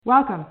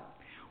Welcome.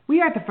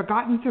 We are the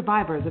forgotten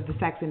survivors of the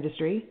sex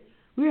industry.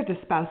 We are the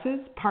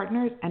spouses,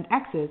 partners, and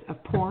exes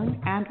of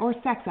porn and or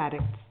sex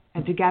addicts.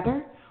 And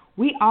together,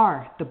 we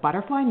are the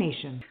Butterfly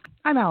Nation.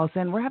 I'm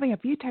Alison. We're having a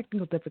few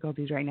technical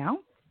difficulties right now.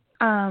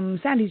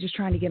 Sandy's just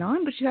trying to get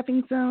on, but she's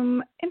having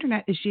some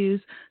internet issues.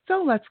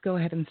 So let's go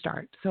ahead and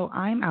start. So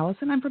I'm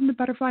Alison. I'm from the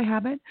Butterfly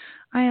Habit.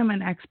 I am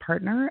an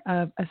ex-partner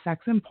of a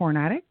sex and porn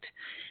addict.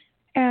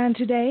 And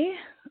today,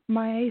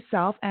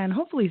 myself and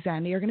hopefully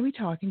Sandy are going to be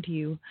talking to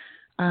you.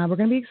 We're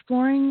going to be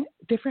exploring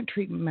different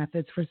treatment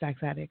methods for sex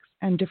addicts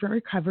and different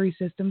recovery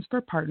systems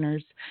for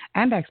partners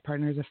and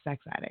ex-partners of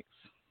sex addicts.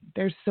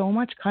 There's so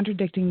much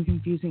contradicting and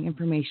confusing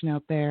information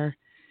out there.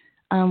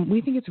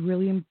 We think it's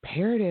really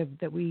imperative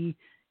that we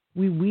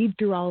weed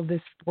through all of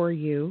this for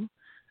you.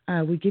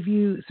 We give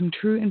you some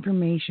true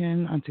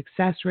information on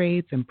success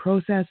rates and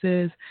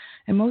processes.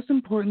 And most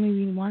importantly,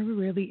 we want to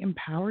really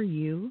empower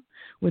you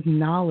with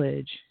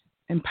knowledge,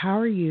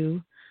 empower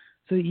you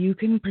so that you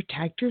can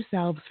protect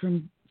yourselves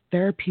from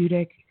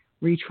therapeutic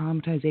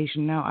re-traumatization.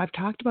 Now, I've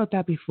talked about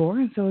that before,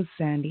 and so has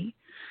Sandy.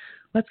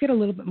 Let's get a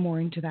little bit more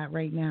into that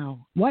right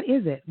now. What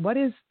is it? What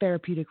is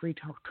therapeutic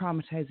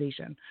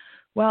re-traumatization?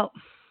 Well,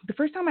 the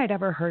first time I'd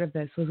ever heard of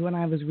this was when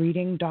I was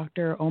reading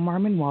Dr. Omar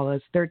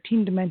Minwalla's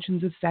 13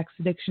 Dimensions of Sex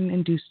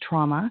Addiction-Induced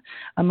Trauma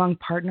Among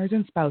Partners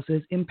and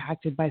Spouses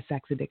Impacted by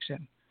Sex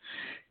Addiction.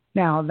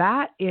 Now,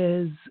 that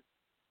is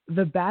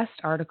the best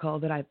article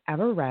that I've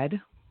ever read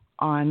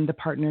on the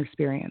partner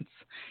experience.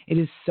 It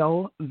is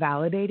so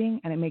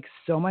validating and it makes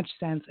so much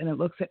sense and it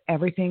looks at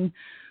everything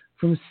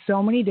from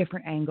so many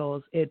different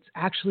angles. It's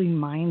actually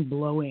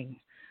mind-blowing.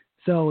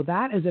 So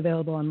that is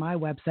available on my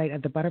website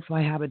at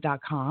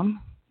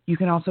thebutterflyhabit.com. You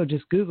can also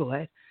just Google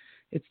it.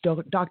 It's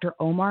Dr.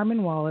 Omar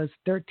Minwalla's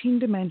 13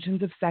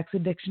 Dimensions of Sex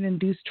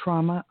Addiction-Induced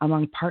Trauma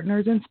Among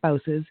Partners and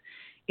Spouses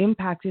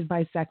Impacted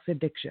by Sex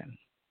Addiction.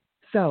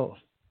 So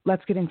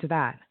let's get into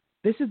that.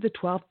 This is the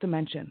 12th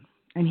dimension.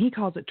 And he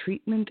calls it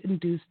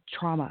treatment-induced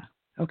trauma,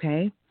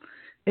 okay?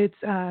 It's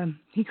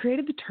he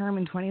created the term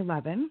in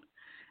 2011,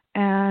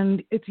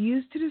 and it's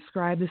used to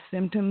describe the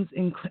symptoms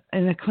in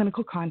a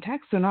clinical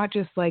context. So not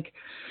just like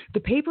the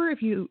paper,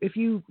 if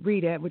you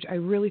read it, which I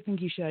really think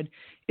you should,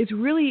 it's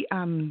really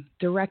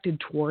directed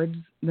towards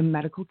the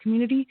medical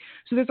community.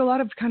 So there's a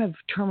lot of kind of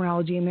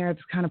terminology in there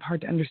that's kind of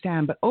hard to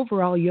understand. But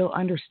overall, you'll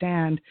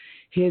understand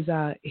his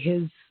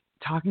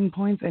talking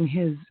points and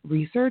his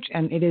research,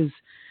 and it is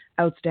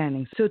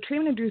outstanding. So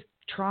treatment-induced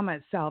trauma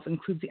itself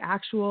includes the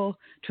actual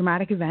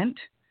traumatic event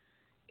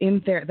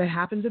that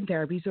happens in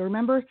therapy. So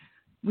remember,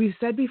 we've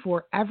said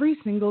before, every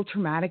single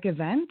traumatic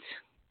event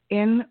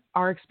in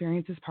our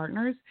experience as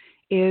partners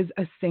is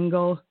a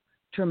single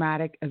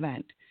traumatic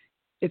event.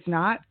 It's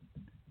not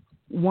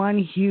one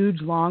huge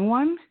long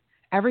one.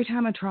 Every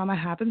time a trauma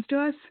happens to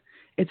us,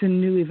 it's a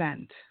new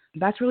event.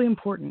 That's really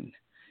important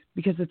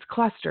because it's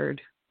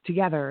clustered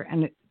together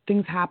and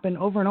things happen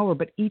over and over,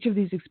 but each of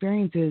these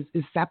experiences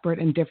is separate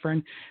and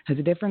different, has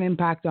a different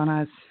impact on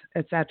us,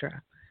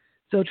 etc.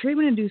 So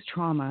treatment-induced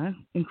trauma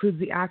includes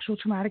the actual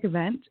traumatic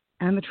event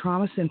and the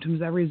trauma symptoms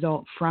that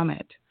result from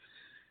it.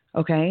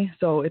 Okay,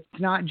 so it's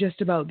not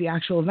just about the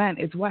actual event,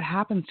 it's what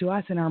happens to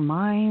us in our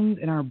minds,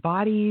 in our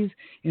bodies,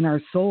 in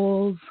our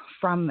souls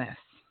from this.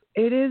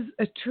 It is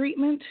a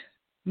treatment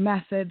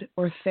method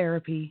or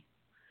therapy,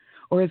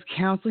 or is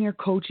counseling or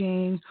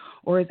coaching,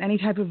 or is any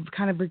type of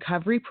kind of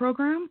recovery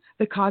program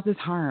that causes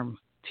harm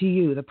to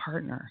you, the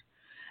partner.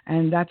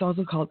 And that's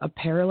also called a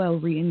parallel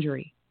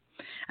re-injury.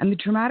 And the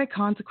traumatic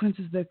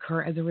consequences that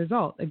occur as a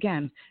result.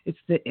 Again, it's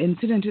the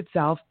incident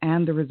itself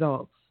and the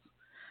results.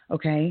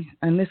 Okay?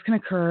 And this can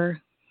occur,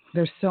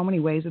 there's so many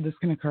ways that this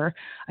can occur.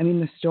 I mean,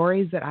 the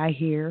stories that I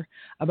hear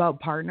about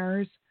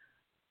partners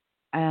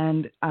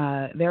and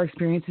their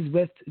experiences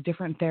with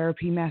different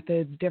therapy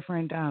methods,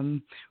 different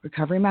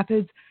recovery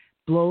methods,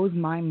 blows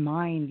my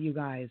mind, you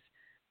guys.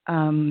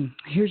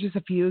 Here's just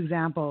a few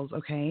examples,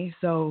 okay?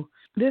 So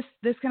this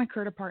can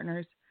occur to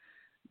partners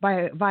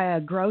via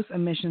gross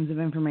omissions of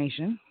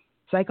information,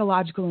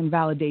 psychological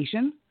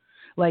invalidation,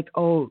 like,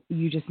 oh,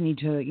 you just need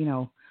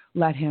to,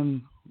 let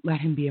him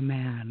be a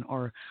man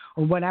or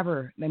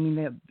whatever. I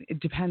mean, it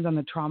depends on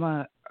the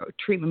trauma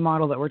treatment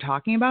model that we're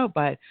talking about,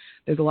 but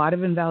there's a lot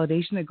of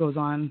invalidation that goes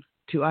on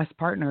to us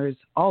partners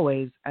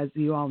always, as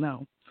you all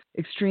know.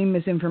 Extreme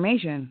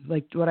misinformation,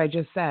 like what I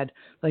just said.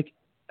 Like,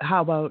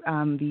 how about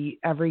the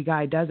every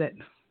guy does it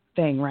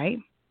thing, right?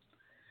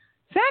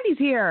 Sandy's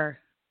here.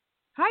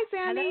 Hi,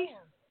 Sandy.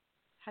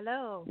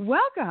 Hello.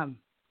 Welcome.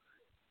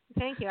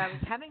 Thank you. I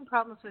was having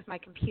problems with my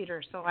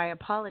computer, so I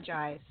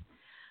apologize.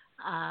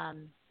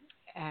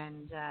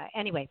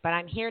 Anyway, but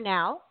I'm here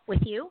now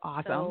with you.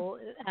 Awesome. So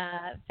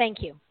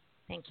thank you.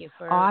 Thank you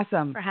for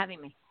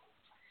having me.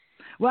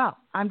 Well,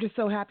 I'm just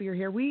so happy you're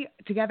here.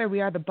 Together we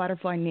are the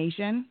Butterfly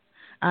Nation.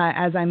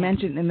 As I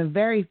mentioned in the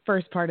very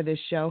first part of this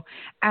show.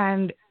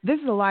 And this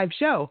is a live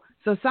show.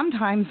 So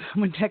sometimes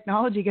when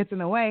technology gets in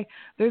the way,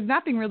 there's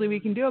nothing really we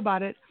can do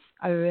about it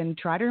other than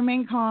try to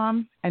remain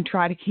calm and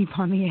try to keep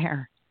on the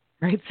air.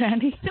 Right,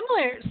 Sandy?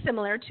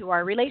 Similar to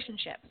our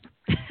relationship.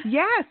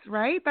 Yes,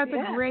 right? That's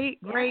a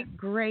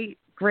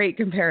great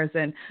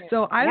comparison.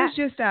 So I was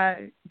just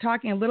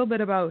talking a little bit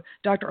about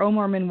Dr.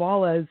 Omar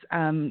Minwalla's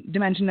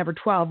dimension number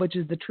 12, which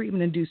is the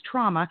treatment-induced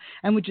trauma,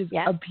 and which is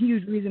a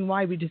huge reason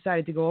why we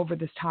decided to go over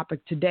this topic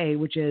today,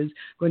 which is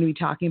going to be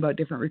talking about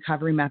different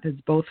recovery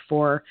methods, both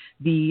for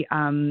the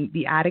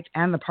addict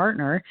and the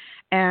partner.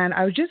 And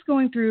I was just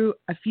going through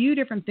a few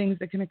different things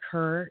that can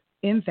occur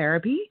in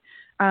therapy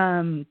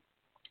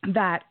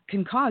that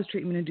can cause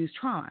treatment-induced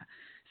trauma.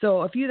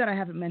 So a few that I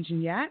haven't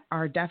mentioned yet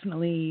are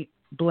definitely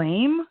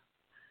blame.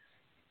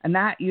 And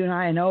that you and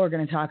I know are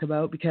going to talk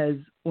about, because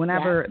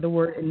whenever the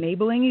word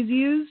enabling is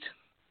used,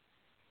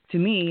 to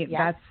me,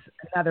 that's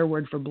another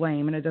word for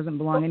blame, and it doesn't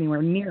belong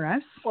anywhere near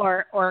us.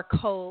 Or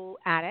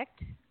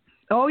co-addict.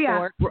 Oh, yeah.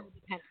 Or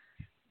co-dependent.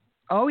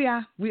 Oh,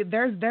 yeah.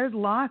 There's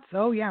lots.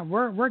 Oh, yeah.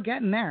 We're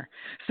getting there.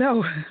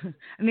 So,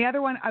 and the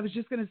other one I was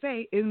just going to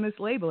say is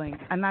mislabeling,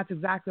 and that's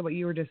exactly what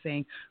you were just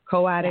saying.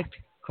 Co-addict,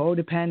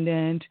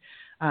 codependent,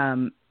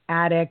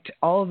 addict,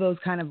 all of those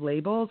kind of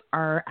labels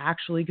are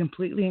actually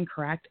completely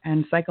incorrect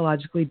and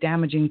psychologically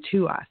damaging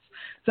to us.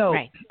 So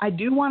I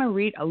do want to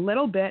read a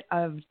little bit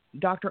of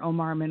Dr.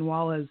 Omar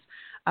Minwalla's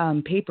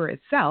paper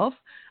itself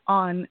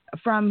from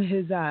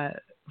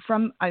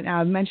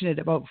I've mentioned it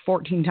about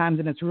 14 times,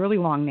 and it's a really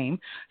long name.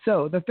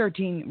 So the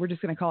 13, we're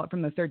just going to call it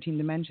from the 13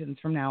 dimensions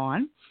from now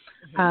on.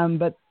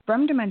 But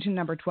from dimension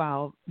number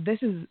 12, this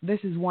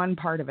is one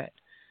part of it.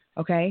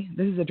 Okay,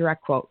 this is a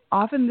direct quote.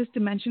 Often this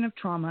dimension of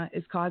trauma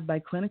is caused by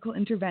clinical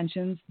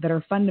interventions that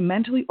are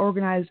fundamentally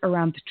organized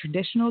around the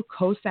traditional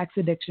co-sex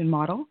addiction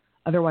model,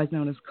 otherwise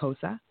known as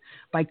COSA,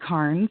 by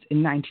Carnes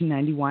in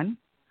 1991,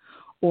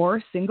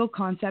 or single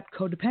concept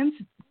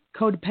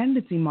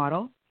codependency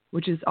model,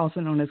 which is also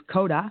known as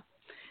CODA,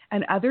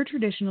 and other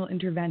traditional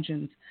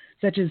interventions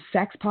such as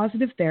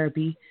sex-positive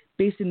therapy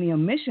based in the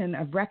omission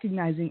of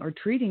recognizing or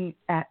treating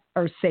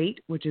SATE,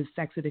 which is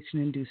sex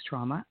addiction-induced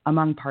trauma,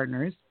 among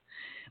partners.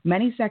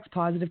 Many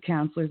sex-positive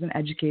counselors and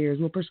educators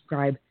will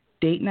prescribe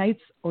date nights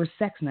or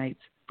sex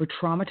nights for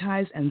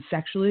traumatized and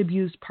sexually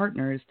abused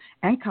partners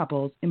and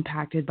couples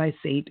impacted by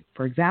SATE,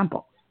 for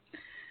example.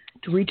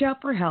 To reach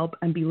out for help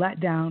and be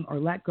let down or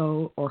let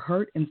go or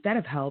hurt instead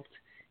of helped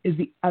is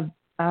of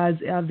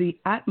the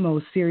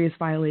utmost serious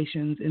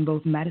violations in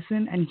both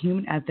medicine and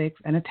human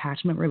ethics and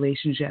attachment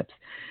relationships.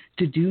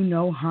 To do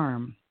no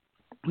harm,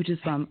 which is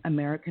from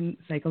American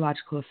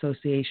Psychological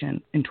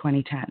Association in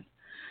 2010.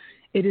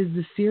 It is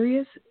the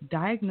serious,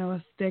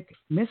 diagnostic,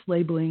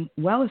 mislabeling,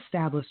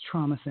 well-established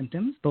trauma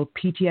symptoms, both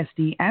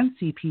PTSD and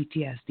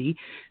CPTSD.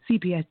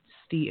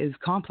 CPTSD is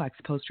complex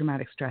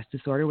post-traumatic stress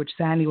disorder, which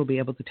Sandy will be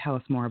able to tell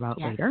us more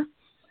about later,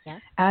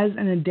 as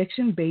an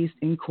addiction based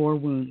in core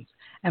wounds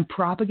and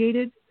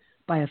propagated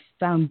by a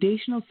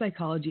foundational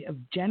psychology of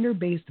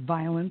gender-based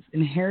violence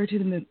inherent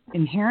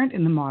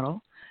in the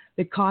model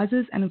that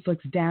causes and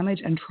inflicts damage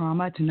and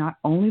trauma to not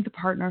only the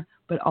partner,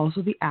 but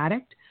also the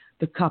addict,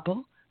 the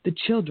couple, the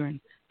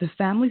children, the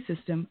family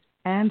system,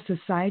 and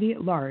society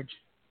at large.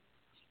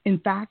 In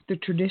fact, the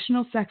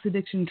traditional sex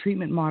addiction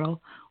treatment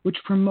model, which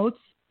promotes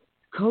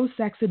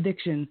co-sex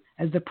addiction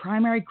as the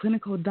primary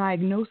clinical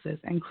diagnosis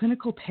and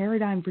clinical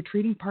paradigm for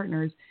treating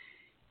partners,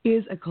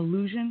 is a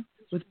collusion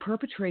with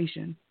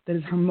perpetration that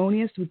is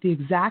harmonious with the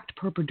exact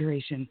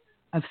perpetration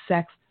of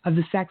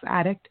the sex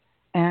addict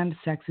and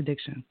sex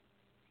addiction.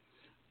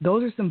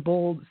 Those are some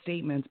bold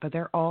statements, but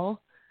they're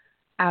all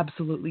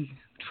absolutely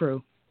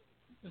true.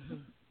 Mm-hmm.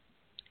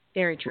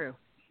 Very true.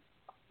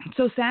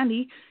 So,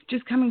 Sandy,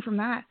 just coming from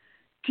that,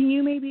 can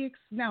you maybe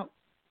now?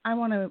 I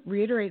want to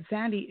reiterate,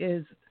 Sandy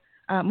is.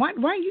 Why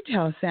don't you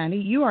tell us, Sandy?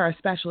 You are a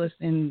specialist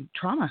in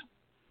trauma.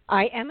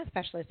 I am a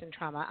specialist in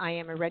trauma. I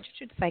am a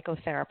registered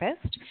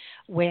psychotherapist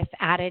with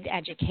added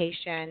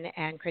education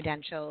and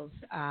credentials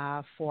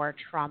for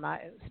trauma,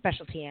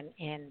 specialty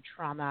in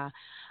trauma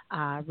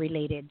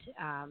related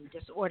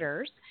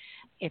disorders,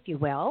 if you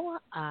will,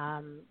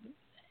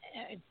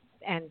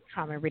 and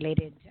trauma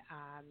related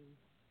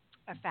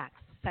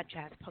effects such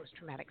as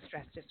post-traumatic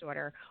stress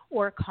disorder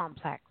or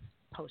complex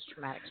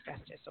post-traumatic stress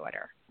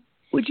disorder.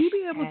 Would you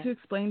be able to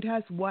explain to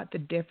us what the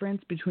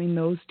difference between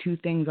those two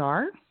things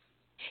are?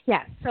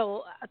 Yes.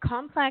 So a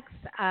complex,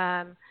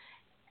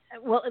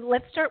 well,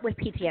 let's start with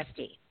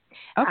PTSD.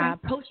 Okay.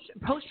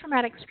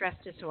 Post-traumatic stress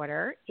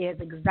disorder is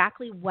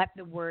exactly what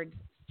the words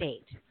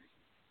state.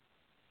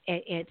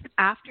 It's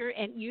after,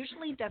 and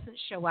usually doesn't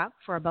show up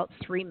for about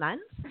 3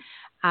 months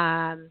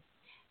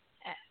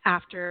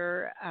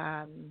after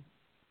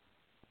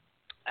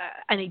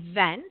an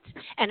event,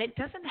 and it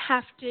doesn't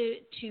have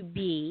to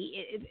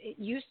be, it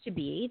used to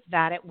be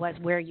that it was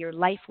where your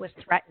life was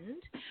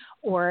threatened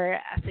or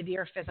a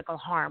severe physical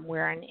harm,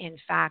 where in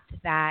fact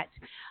that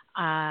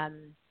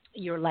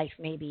your life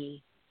may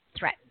be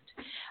threatened.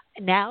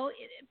 Now,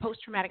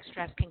 post-traumatic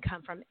stress can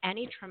come from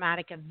any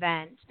traumatic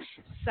event,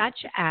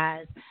 such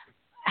as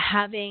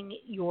having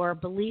your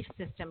belief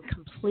system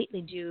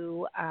completely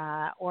do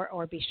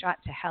or be shot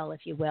to hell,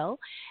 if you will,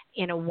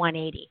 in a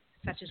 180,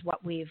 such as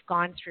what we've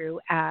gone through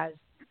as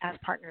as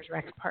partners or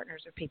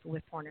ex-partners or people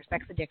with porn or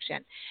sex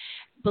addiction,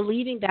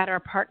 believing that our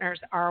partners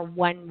are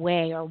one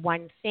way or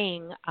one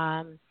thing,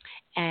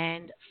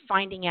 and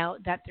finding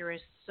out that there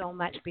is so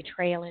much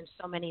betrayal and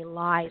so many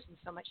lies and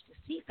so much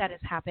deceit that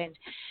has happened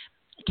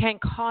can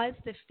cause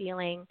the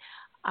feeling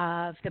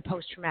of the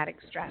post-traumatic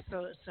stress.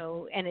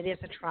 So, and it is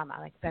a trauma,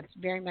 like that's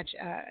very much,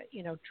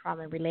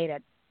 trauma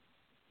related.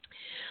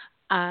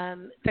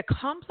 The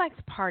complex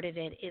part of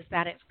it is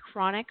that it's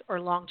chronic or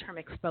long-term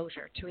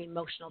exposure to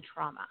emotional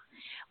trauma,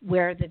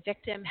 where the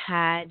victim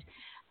had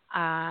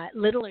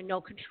little or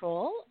no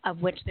control,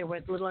 of which there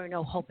was little or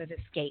no hope of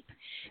escape.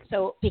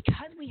 So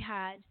because we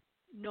had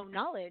no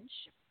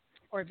knowledge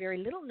or very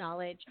little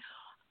knowledge,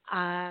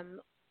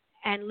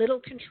 and little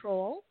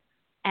control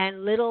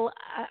and little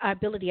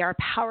ability, our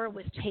power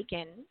was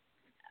taken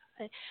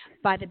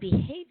by the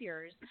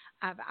behaviors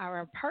of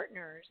our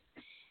partners.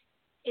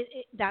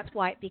 That's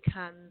why it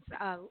becomes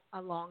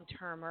a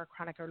long-term or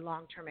chronic or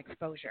long-term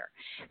exposure,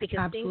 because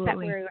Absolutely. things that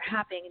were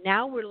happening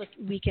now,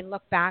 we can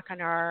look back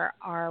on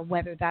our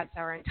whether that's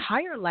our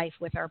entire life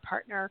with our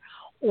partner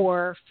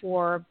or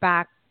for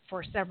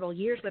several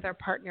years with our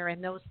partner,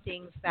 and those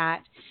things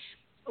that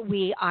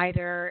we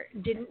either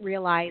didn't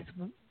realize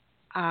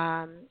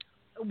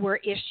were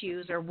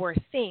issues or were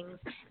things.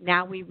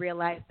 Now we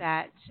realize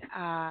that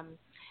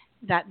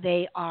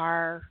they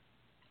are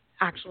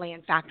actually,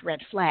 in fact, red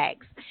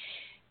flags.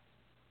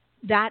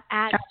 That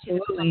adds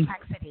Absolutely. to the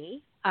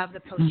complexity of the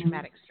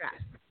post-traumatic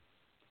stress.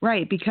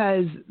 Right,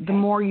 because the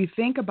more you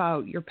think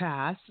about your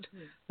past,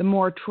 the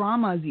more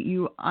traumas that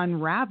you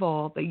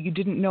unravel that you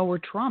didn't know were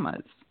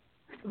traumas.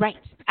 Right,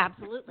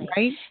 absolutely.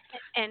 Right?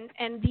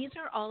 And these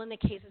are all in the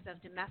cases of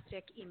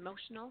domestic,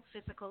 emotional,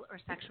 physical, or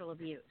sexual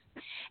abuse.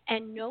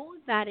 And know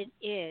that it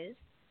is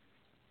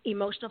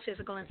emotional,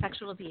 physical, and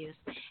sexual abuse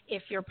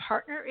if your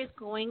partner is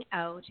going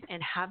out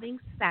and having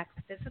sex,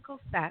 physical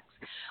sex,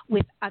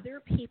 with other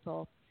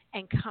people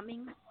and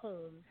coming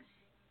home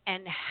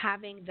and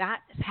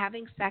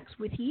having sex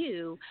with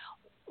you,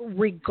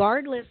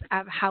 regardless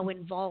of how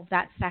involved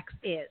that sex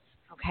is.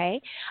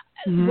 Okay,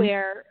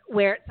 where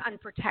it's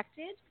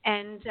unprotected,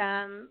 and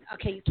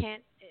you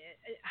can't.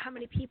 How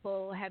many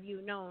people have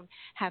you known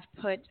have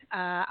put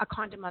a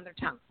condom on their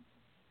tongue?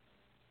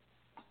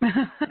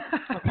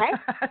 Okay.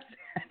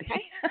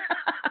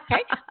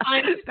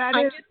 That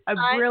is a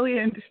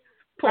brilliant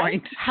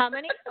point. Right? How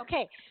many?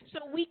 Okay, so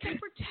we can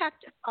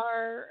protect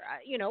our,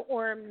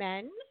 or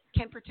men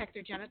can protect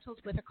their genitals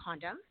with a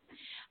condom.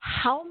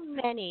 How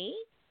many?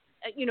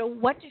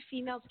 What do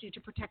females do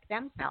to protect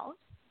themselves?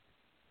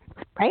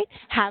 Right?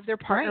 Have their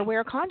partner wear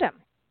a condom.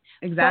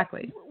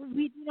 Exactly. But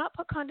we do not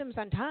put condoms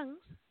on tongues,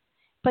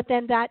 but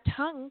then that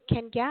tongue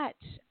can get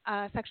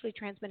sexually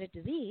transmitted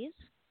disease.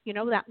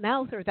 That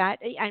mouth or that,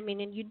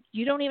 and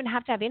you don't even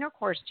have to have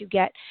intercourse to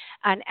get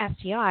an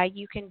STI.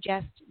 You can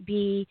just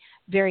be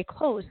very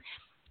close.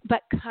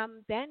 But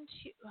come then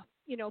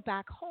to,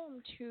 back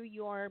home to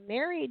your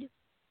married,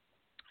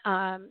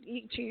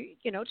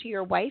 to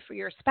your wife or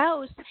your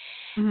spouse,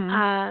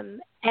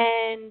 and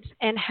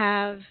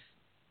have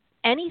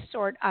any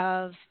sort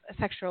of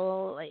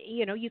sexual,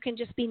 you can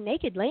just be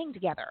naked laying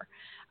together,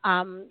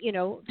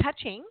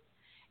 touching,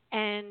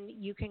 and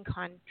you can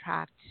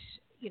contract,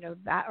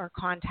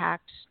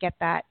 get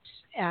that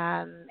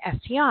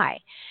STI.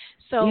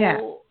 So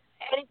anyway,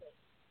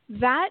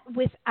 that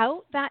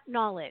without that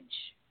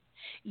knowledge,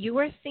 you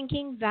are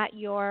thinking that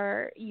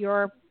your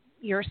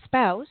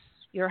spouse,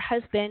 your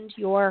husband,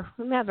 your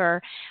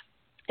whomever,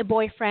 a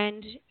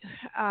boyfriend,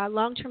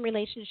 long-term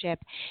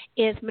relationship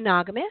is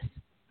monogamous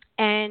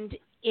and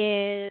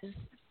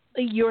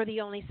you're the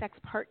only sex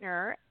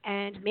partner,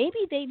 and maybe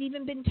they've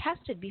even been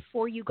tested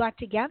before you got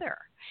together.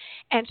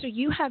 And so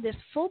you have this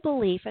full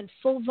belief and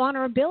full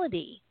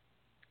vulnerability.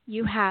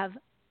 You have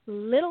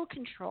little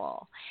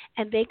control,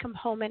 and they come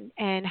home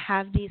and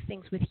have these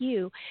things with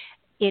you.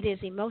 It is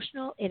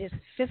emotional, it is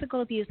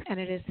physical abuse,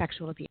 and it is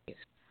sexual abuse.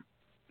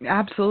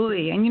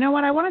 Absolutely. And you know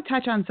what? I want to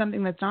touch on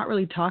something that's not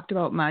really talked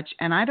about much,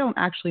 and I don't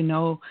actually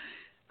know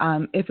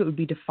if it would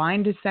be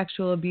defined as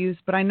sexual abuse,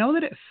 but I know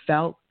that it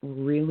felt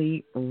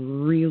really,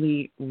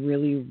 really,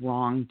 really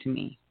wrong to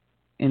me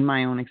in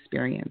my own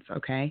experience,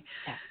 okay?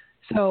 Yeah.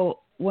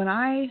 So when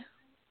I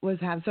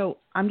so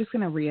I'm just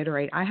going to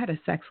reiterate, I had a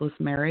sexless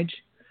marriage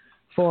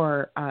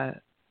for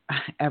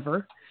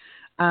ever,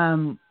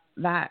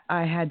 that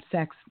I had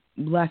sex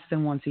less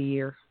than once a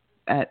year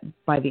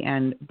by the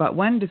end. But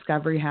when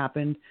discovery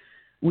happened,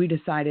 we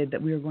decided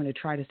that we were going to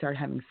try to start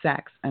having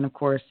sex. And of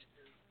course,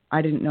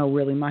 I didn't know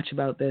really much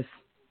about this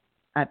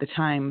at the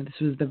time. This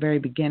was the very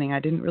beginning. I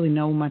didn't really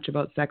know much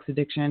about sex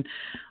addiction.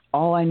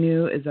 All I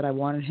knew is that I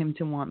wanted him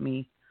to want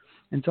me.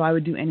 And so I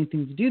would do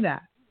anything to do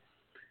that.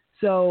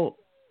 So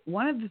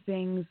one of the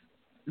things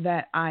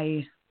that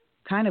I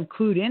kind of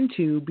clued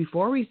into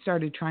before we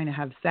started trying to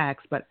have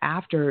sex, but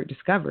after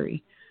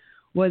discovery,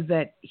 was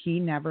that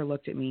he never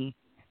looked at me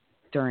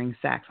during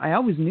sex. I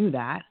always knew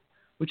that,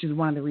 which is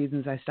one of the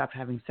reasons I stopped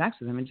having sex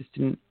with him.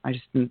 I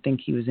just didn't think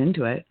he was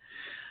into it.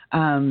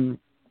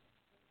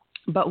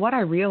 But what I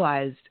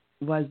realized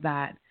was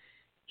that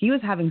he was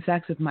having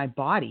sex with my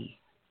body,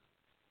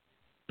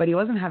 but he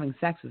wasn't having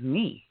sex with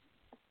me.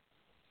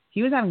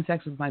 He was having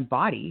sex with my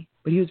body,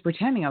 but he was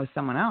pretending I was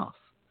someone else.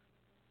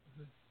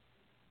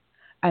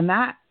 And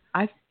that,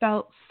 I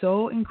felt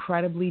so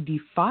incredibly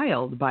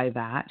defiled by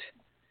that.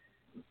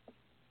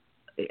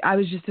 I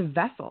was just a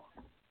vessel.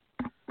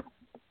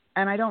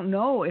 And I don't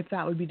know if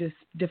that would be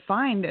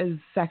defined as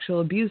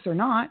sexual abuse or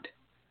not,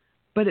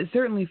 but it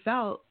certainly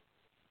felt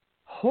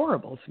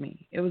horrible to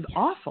me. It was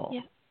awful.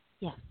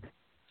 Yeah.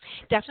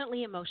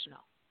 Definitely emotional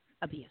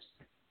abuse.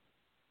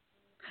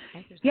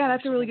 Right? Yeah,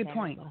 that's a really good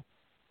point.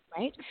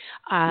 Right?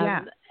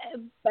 Yeah.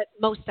 But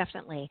most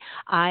definitely,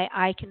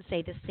 I can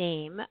say the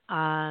same.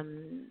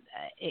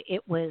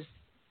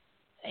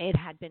 It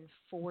had been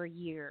 4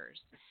 years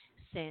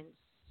since,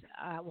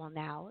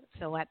 now,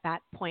 so at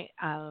that point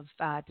of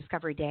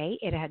Discovery Day,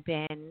 it had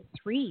been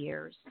 3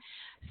 years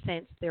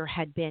since there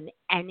had been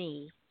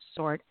any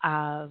sort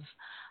of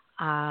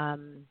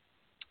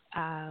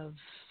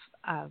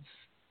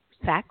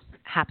sex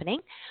happening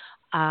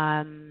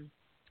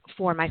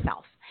for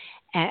myself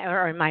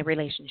or in my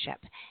relationship.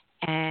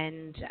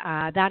 And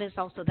that's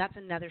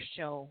another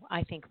show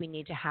I think we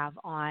need to have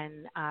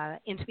on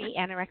intimacy,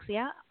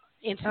 anorexia.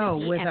 Without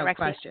anorexia,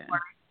 question.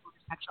 or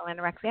sexual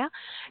anorexia,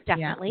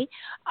 definitely.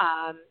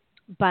 Yeah.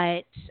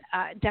 But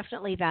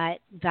definitely that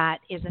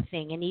is a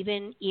thing. And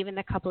even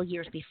a couple of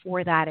years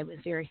before that, it was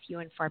very few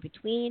and far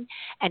between.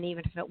 And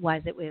even if it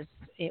was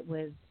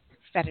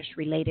fetish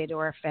related,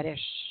 or a fetish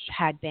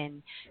had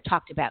been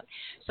talked about.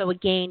 So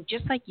again,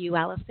 just like you,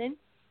 Alison,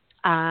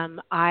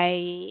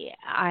 I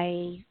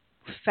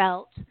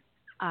felt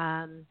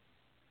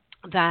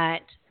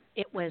that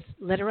it was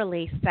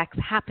literally sex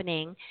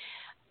happening.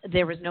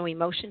 There was no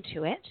emotion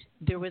to it.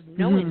 There was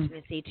no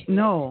intimacy to it.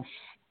 No.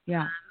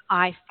 Yeah.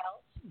 I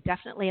felt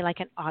definitely like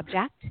an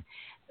object,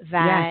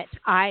 that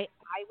I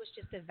was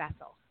just a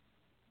vessel.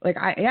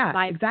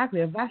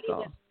 Exactly, a vessel.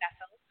 Was a vessel.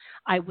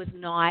 I was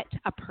not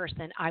a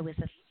person. I was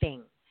a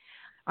thing.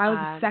 I was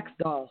a sex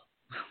doll.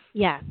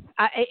 Yes.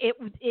 I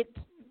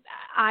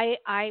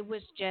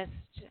was just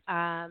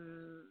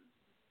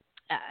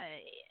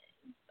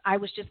I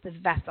was just a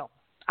vessel.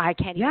 I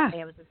can't even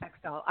say I was a sex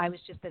doll. I was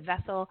just a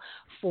vessel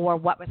for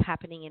what was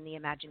happening in the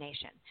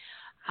imagination.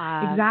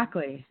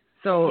 Exactly.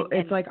 So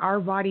it's like our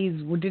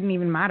bodies didn't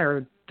even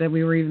matter that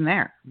we were even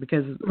there,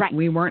 because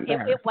we weren't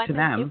there to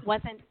them. It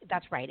wasn't.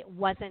 That's right. It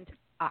wasn't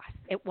us.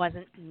 It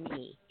wasn't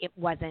me. It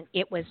wasn't.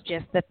 It was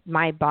just that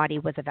my body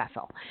was a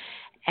vessel,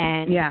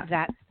 and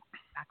that's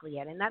exactly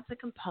it. And that's a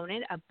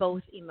component of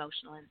both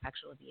emotional and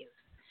sexual abuse.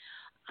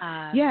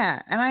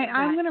 And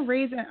I'm going to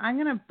raise it.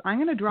 I'm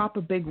going to drop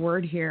a big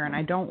word here, and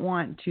I don't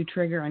want to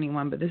trigger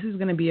anyone, but this is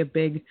going to be a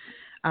big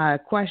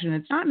question.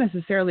 It's not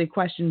necessarily a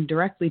question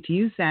directly to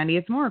you, Sandy.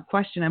 It's more a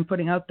question I'm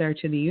putting out there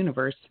to the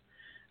universe.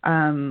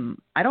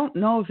 I don't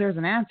know if there's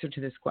an answer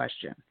to this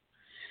question,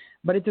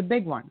 but it's a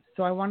big one.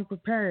 So I want to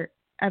prepare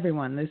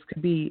everyone. This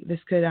could be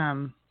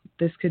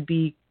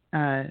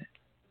a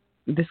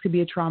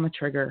trauma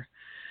trigger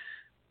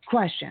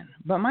question.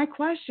 But my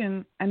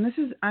question, and this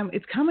is,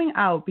 it's coming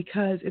out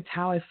because it's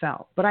how I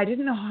felt, but I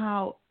didn't know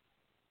how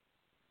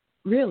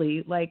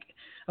really,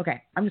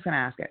 okay, I'm just going to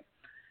ask it.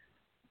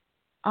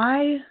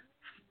 I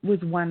was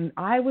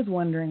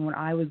wondering when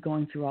I was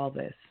going through all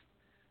this,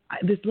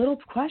 this little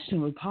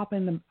question would pop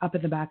up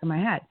at the back of my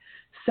head.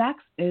 Sex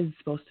is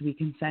supposed to be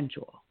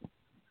consensual.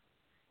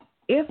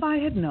 If I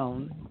had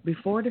known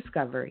before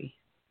discovery,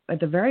 at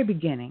the very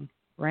beginning,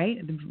 right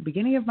at the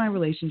beginning of my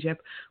relationship,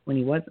 when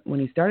he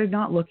started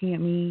not looking at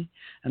me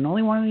and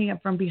only wanted me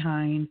up from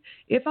behind,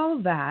 if I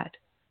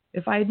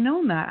had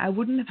known that, I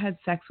wouldn't have had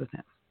sex with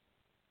him.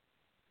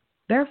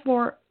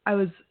 Therefore, I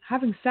was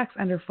having sex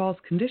under false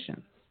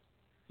conditions.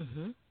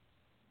 Mm-hmm.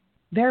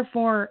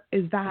 Therefore,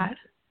 is that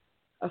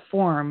a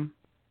form?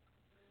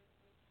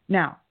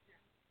 Now,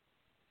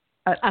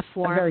 a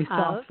very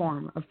soft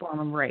form of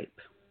rape.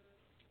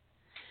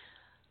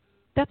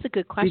 That's a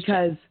good question.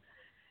 Because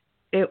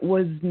it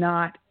was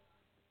not,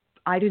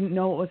 I didn't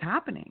know what was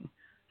happening.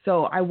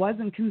 So I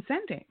wasn't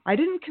consenting. I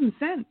didn't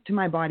consent to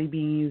my body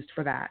being used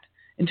for that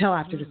until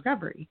after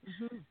discovery,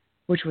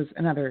 which was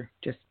another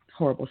just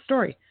horrible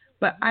story.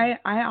 But I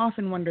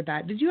often wondered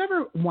that. Did you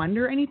ever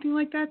wonder anything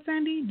like that,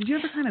 Sandy? Did you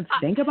ever kind of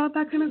think about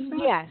that kind of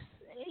stuff? Yes,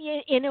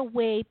 in a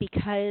way,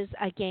 because,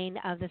 again,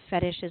 of the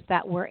fetishes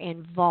that were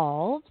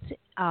involved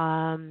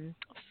in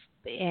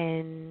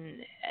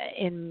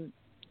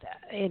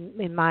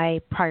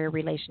my prior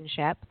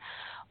relationship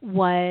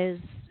was,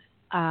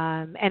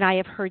 and I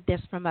have heard this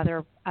from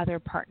other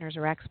partners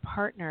or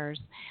ex-partners,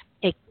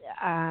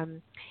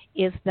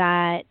 is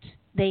that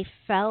they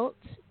felt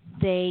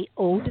they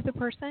owed the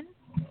person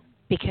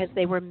because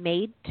they were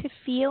made to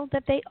feel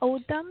that they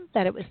owed them,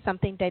 that it was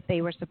something that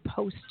they were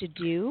supposed to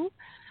do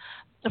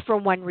for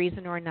one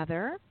reason or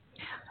another,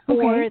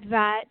 or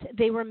that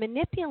they were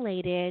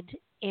manipulated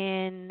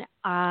in,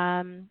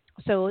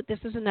 so this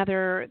is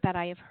another that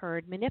I have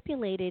heard,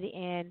 manipulated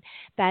in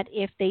that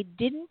if they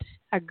didn't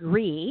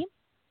agree,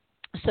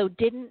 so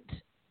didn't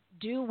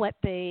do what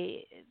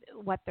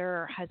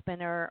their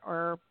husband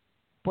or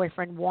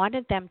boyfriend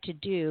wanted them to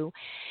do,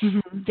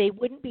 they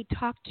wouldn't be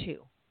talked to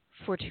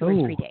for 2 or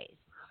 3 days.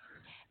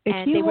 If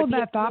and you hold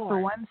that thought for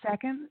 1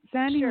 second,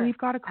 Sandy, sure, we've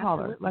got a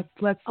caller. Absolutely.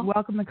 Let's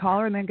welcome the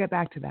caller and then get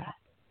back to that.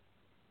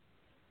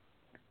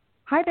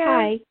 Hi there.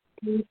 Hi.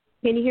 Can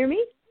you hear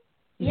me?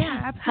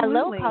 Yeah,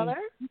 absolutely. Hello, caller.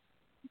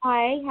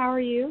 Hi, how are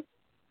you?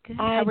 Good.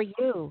 How are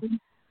you?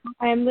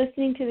 I'm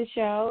listening to the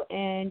show,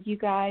 and you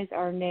guys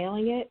are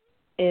nailing it.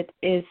 It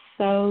is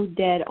so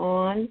dead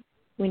on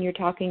when you're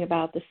talking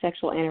about the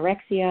sexual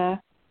anorexia,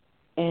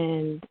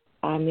 and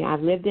I mean,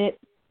 I've lived it.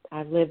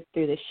 I've lived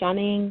through the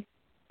shunning,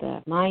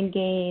 the mind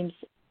games,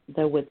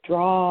 the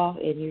withdrawal,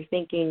 and you're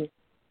thinking,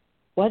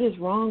 what is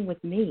wrong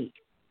with me?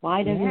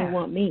 Why doesn't it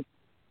want me?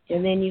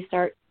 And then you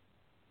start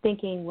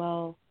thinking,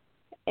 well,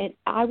 and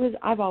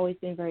I've always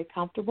been very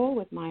comfortable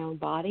with my own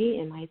body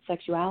and my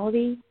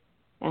sexuality,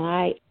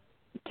 and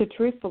to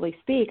truthfully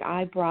speak,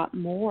 I brought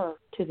more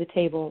to the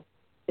table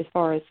as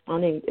far as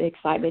fun and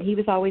excitement. He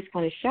was always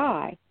kind of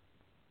shy,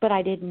 but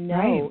I didn't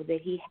know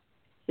that he had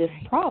this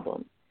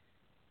problem.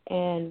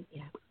 And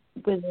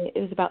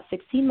it was about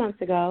 16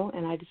 months ago,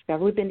 and I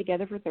discovered we've been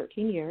together for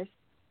 13 years.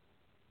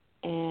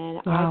 And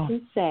I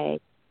can say,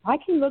 I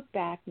can look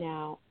back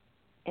now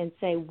and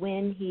say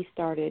when he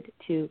started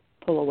to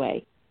pull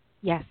away.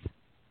 Yes.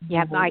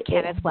 Yeah, I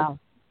can as well.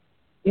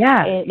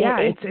 Yeah,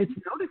 it's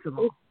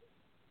noticeable.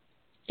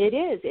 It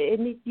is.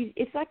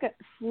 It's like a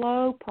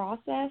slow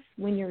process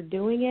when you're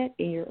doing it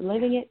and you're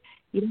living it.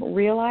 You don't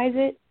realize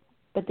it,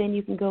 but then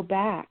you can go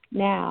back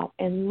now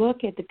and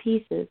look at the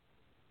pieces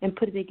and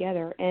put it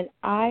together. And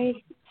I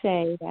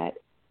say that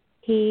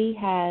he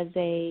has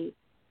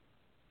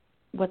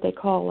what they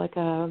call like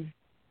the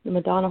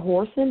Madonna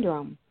whore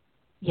syndrome.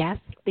 Yes.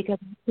 Because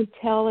I can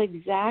tell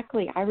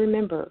exactly. I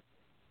remember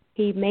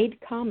he made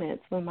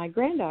comments when my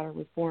granddaughter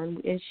was born,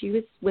 and she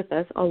was with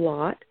us a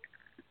lot.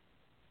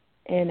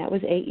 And that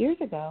was 8 years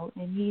ago.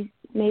 And he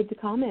made the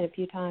comment a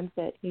few times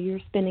that you're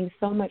spending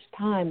so much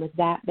time with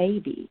that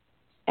baby.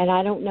 And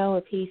I don't know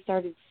if he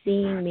started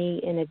seeing me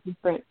in a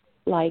different,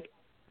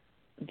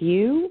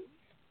 view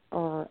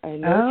or a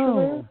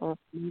nurturer.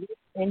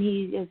 And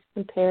he has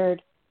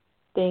compared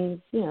things,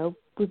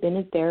 we've been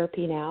in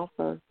therapy now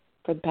for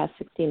the past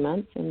 16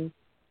 months. And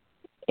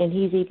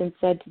he's even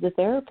said to the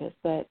therapist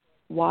that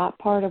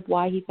part of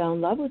why he fell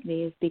in love with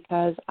me is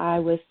because I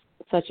was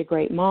such a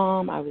great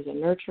mom. I was a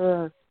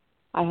nurturer.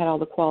 I had all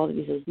the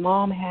qualities his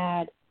mom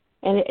had.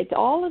 And it's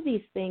all of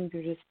these things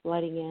are just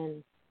flooding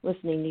in,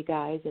 listening to you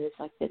guys. And it's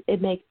like,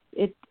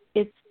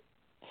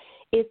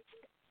 it's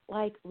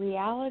like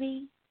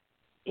reality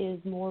is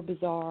more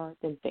bizarre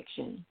than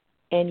fiction.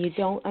 And you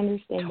don't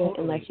understand it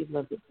unless you've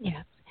lived it.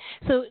 Yeah.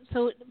 So,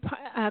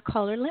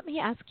 caller, let me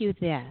ask you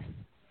this,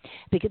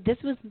 because this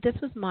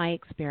was my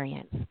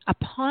experience.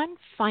 Upon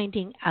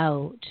finding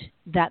out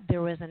that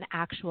there was an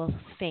actual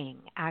thing,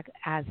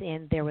 as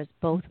in there was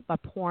both a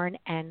porn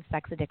and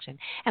sex addiction.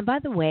 And by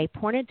the way,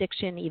 porn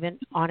addiction, even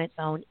on its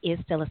own, is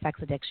still a sex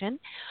addiction.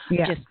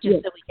 Just so we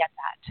get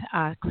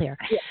that clear.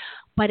 Yeah.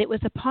 But it was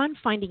upon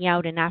finding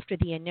out, and after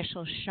the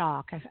initial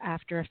shock,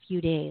 after a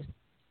few days,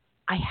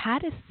 I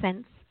had a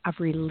sense of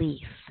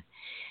relief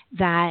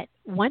that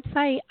once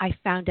I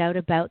found out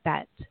about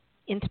that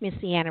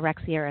intimacy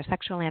anorexia or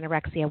sexual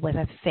anorexia was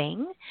a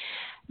thing,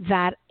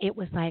 that it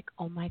was like,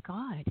 oh my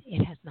God,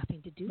 it has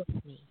nothing to do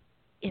with me.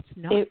 It's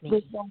not me. It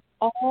was like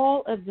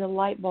all of the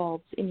light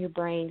bulbs in your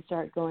brain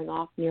start going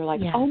off, and you're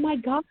like, oh my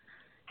God,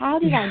 how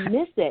did I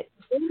miss it?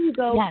 Then you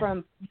go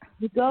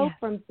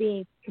from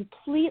being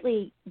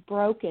completely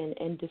broken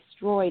and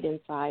destroyed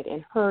inside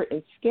and hurt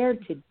and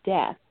scared to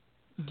death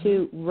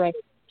to rage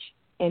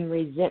and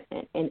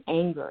resentment and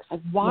anger.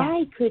 Like,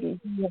 why couldn't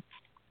he?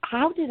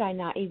 How did I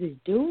not? He was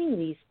doing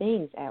these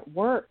things at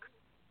work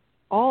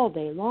all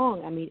day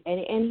long. I mean,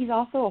 and he's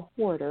also a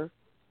hoarder.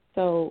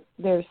 So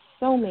there's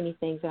so many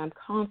things that I'm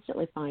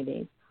constantly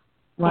finding.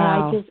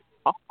 Wow.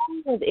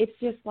 And it's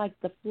just like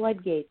the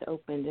floodgates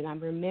opened, and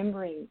I'm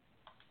remembering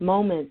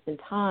moments and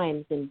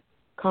times and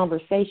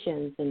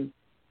conversations.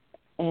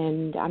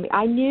 And I mean,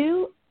 I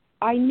knew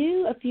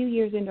a few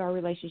years into our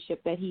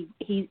relationship that he's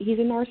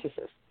a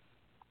narcissist.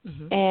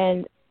 Mm-hmm.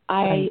 And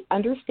I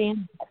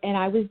understand that, and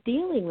I was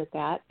dealing with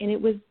that, and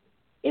it was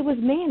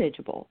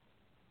manageable.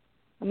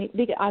 I mean,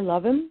 I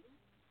love him.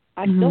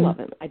 I still love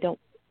him. I don't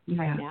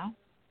right now.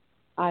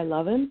 I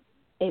love him.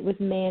 It was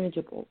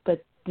manageable,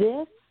 but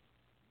this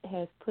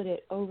has put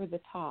it over the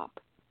top.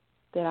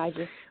 That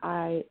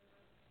I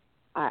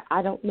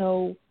don't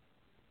know.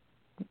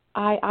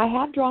 I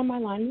have drawn my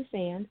line in the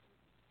sand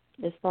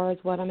as far as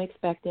what I'm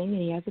expecting,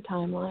 and he has a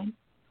timeline,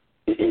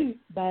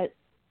 but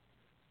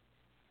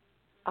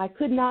I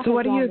could not. So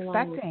what are you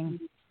expecting?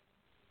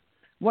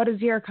 What is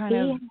your kind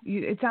of?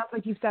 It sounds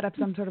like you've set up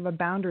some sort of a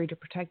boundary to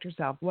protect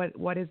yourself.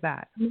 What is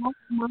that?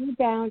 My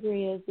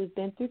boundary is we've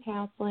been through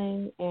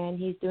counseling, and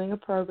he's doing a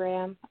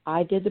program.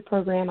 I did the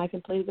program. I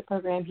completed the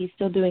program. He's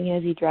still doing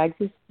his. He drags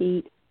his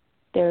feet.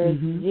 There is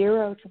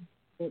zero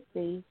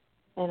transparency,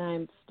 and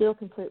I'm still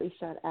completely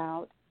shut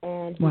out.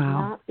 and he's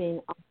Wow. not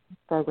being on the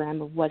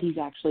program of what he's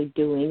actually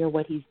doing or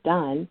what he's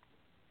done.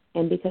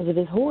 And because of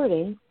his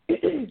hoarding,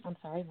 I'm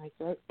sorry, my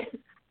throat,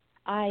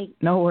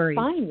 No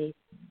worries.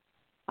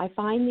 I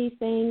find these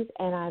things,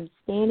 and I'm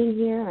standing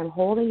here, and I'm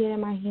holding it in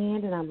my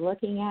hand, and I'm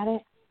looking at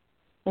it,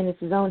 and it's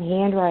his own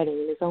handwriting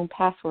and his own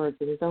passwords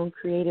and his own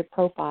creative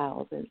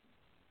profiles, and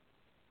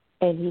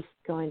he's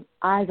going,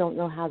 I don't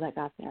know how that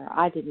got there.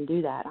 I didn't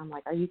do that. I'm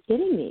like, are you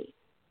kidding me?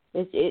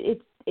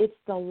 It's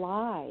the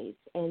lies,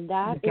 and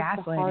that is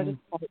the hardest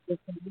part.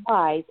 It's the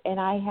lies, and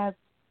I'm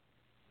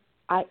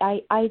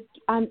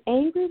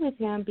angry with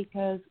him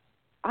because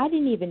I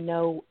didn't even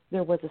know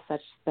there was a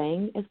such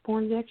thing as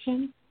porn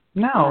addiction.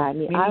 No,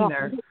 me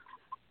neither.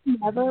 I've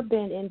never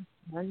been in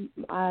porn.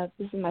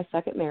 This is my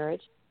second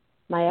marriage.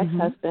 My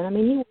ex-husband, I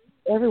mean, he was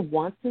every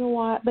once in a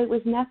while, but it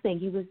was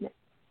nothing.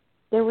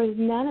 There was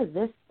none of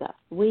this stuff.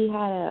 We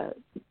had a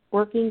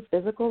working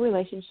physical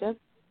relationship.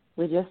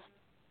 He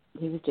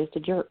was just a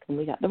jerk, and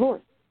we got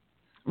divorced.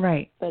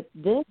 Right. But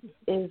this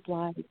is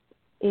like,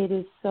 it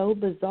is so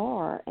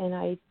bizarre.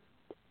 And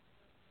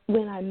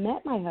when I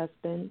met my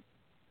husband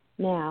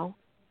now,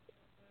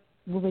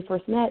 when we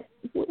first met,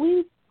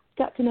 we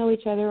got to know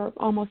each other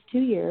almost 2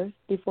 years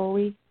before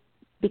we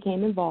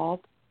became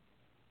involved.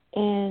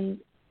 And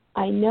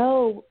I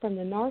know from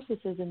the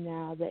narcissism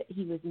now that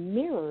he was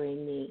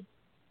mirroring me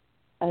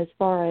as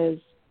far as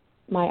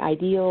my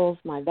ideals,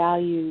 my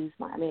values,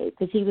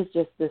 because he was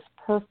just this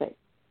perfect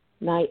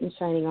knight in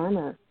shining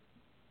armor.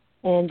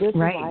 And this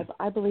right. is why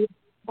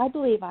I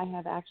believe I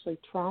have actually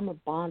trauma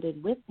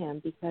bonded with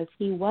him, because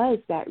he was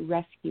that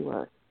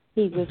rescuer.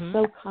 He was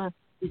so kind.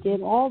 He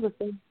did all the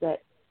things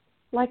that,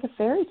 like a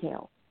fairy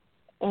tale.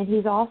 And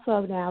he's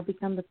also now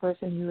become the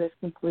person who has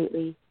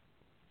completely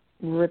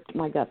ripped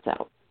my guts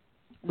out.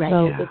 Right.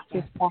 So Yeah. it's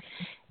just back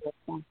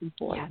and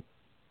forth.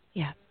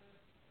 Yeah.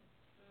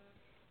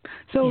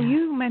 So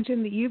you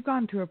mentioned that you've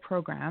gone through a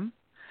program.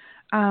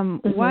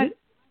 What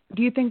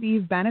do you think that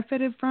you've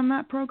benefited from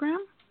that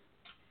program?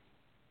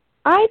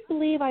 I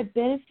believe I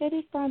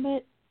benefited from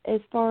it as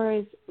far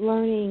as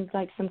learning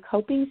like some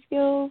coping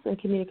skills and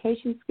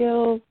communication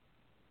skills,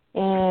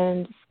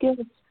 and skills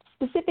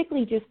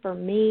specifically just for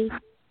me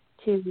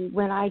to,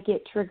 when I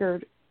get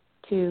triggered,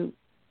 to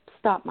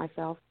stop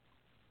myself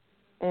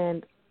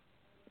and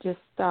just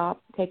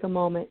stop, take a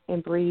moment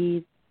and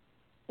breathe,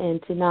 and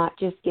to not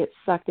just get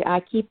sucked in.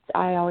 I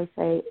always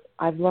say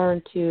I've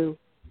learned to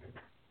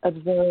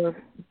observe,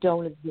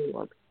 don't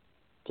absorb.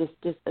 Just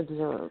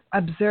observe.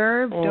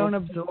 Observe, don't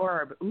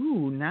absorb.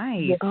 Ooh,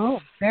 nice. Yeah.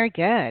 Oh, very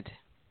good.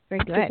 Very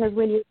good. Because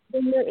when you're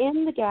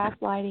in the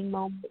gaslighting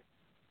moment,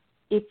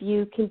 if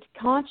you can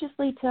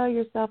consciously tell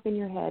yourself in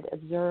your head,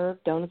 observe,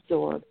 don't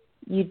absorb,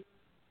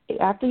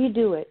 after you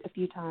do it a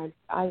few times,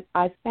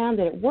 I found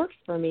that it works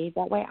for me.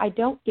 That way I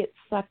don't get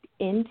sucked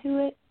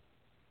into it,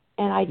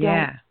 and I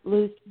don't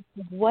lose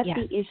what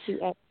the issue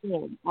at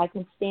hand. I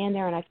can stand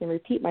there and I can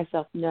repeat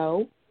myself,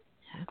 no,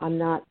 I'm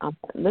not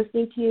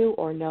listening to you,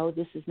 or no,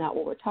 this is not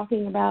what we're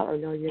talking about, or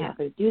no, you're not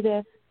going to do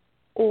this.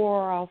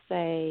 Or I'll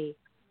say,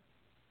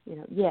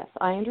 yes,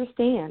 I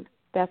understand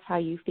that's how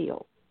you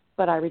feel,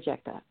 but I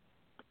reject that.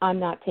 I'm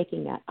not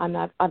taking that. I'm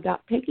not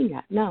taking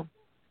that. No,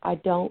 I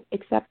don't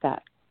accept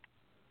that.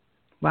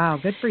 Wow,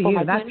 good for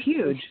you. That's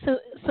huge.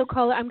 So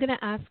Carla, I'm going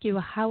to ask you,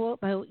 how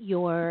about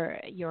your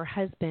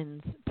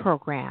husband's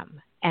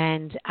program,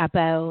 and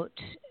about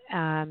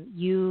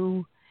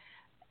you?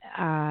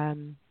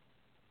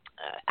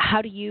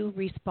 How do you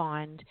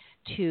respond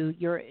to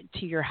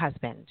your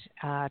husband,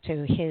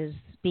 to his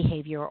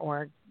behavior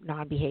or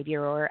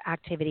non-behavior or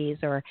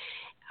activities, or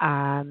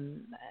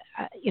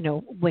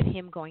with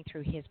him going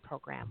through his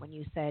program? When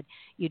you said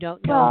you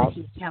don't know that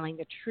he's telling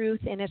the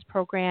truth in his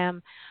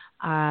program,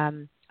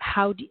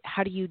 how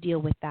do you deal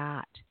with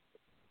that?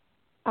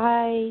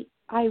 That's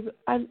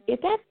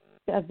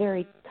a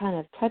very kind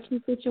of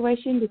touchy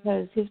situation,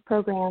 because his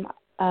program,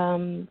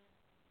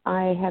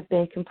 I have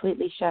been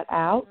completely shut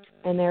out,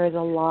 and there is a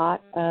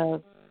lot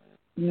of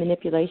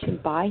manipulation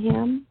by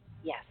him.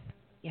 Yes.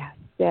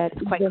 That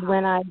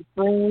when I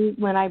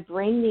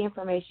bring the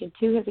information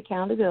to his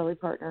accountability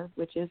partner,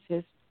 which is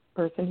his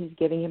person who's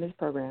giving him his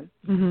program,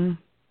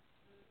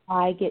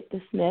 I get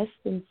dismissed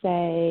and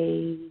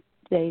say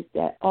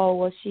that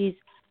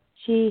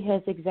she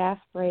has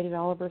exasperated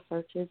all of her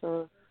searches,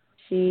 or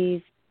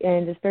and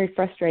it's very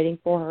frustrating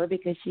for her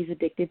because she's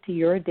addicted to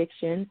your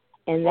addiction.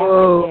 And that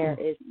right there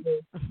is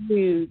a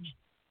huge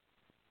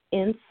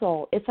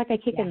insult. It's like a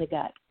kick in the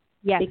gut.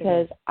 Yes,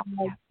 because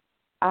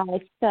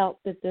I felt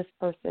that this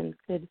person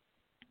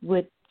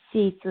would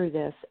see through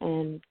this,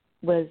 and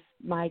was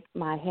my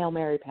Hail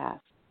Mary pass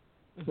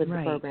with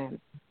the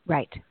program.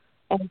 Right.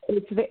 And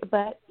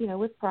but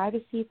with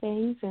privacy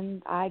things,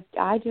 and I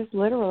just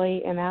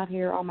literally am out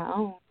here on my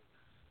own,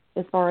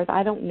 as far as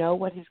I don't know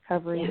what his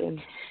coverage and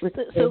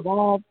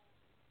involved.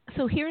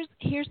 So here's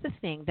the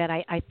thing that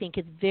I think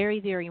is very,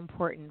 very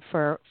important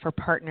for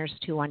partners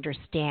to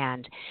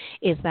understand,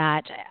 is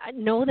that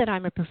know that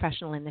I'm a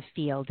professional in the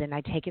field, and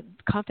I take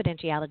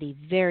confidentiality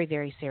very,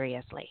 very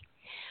seriously.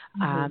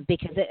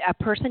 Because a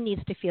person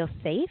needs to feel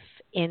safe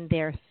in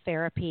their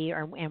therapy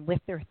and with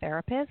their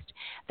therapist,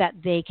 that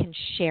they can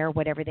share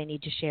whatever they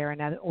need to share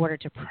in order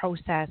to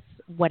process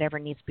whatever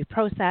needs to be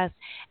processed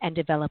and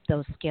develop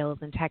those skills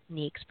and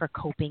techniques for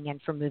coping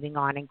and for moving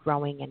on and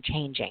growing and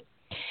changing.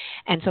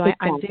 And so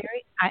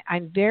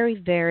I'm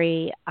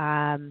very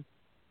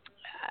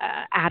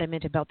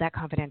adamant about that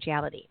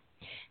confidentiality.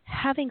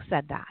 Having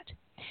said that,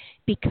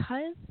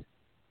 because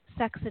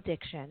sex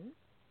addiction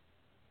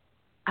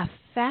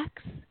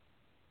affects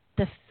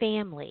the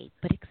family,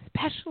 but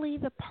especially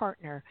the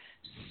partner,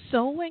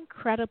 so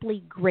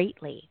incredibly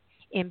greatly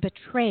in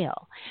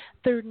betrayal,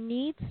 there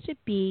needs to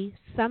be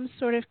some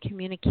sort of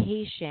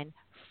communication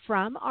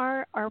from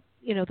our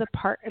the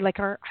partner, like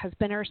our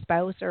husband or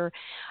spouse, or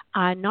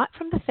not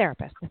from the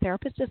therapist. The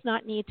therapist does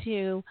not need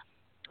to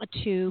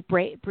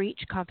breach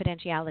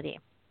confidentiality,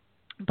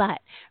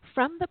 but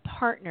from the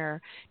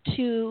partner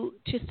to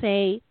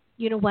say,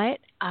 you know what,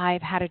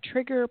 I've had a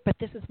trigger, but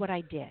this is what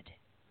I did.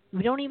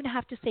 We don't even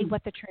have to say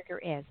what the trigger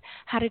is.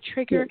 Had a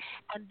trigger,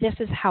 and this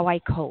is how I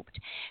coped.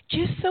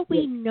 Just so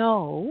we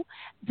know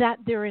that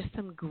there is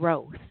some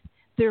growth.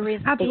 There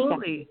is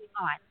absolutely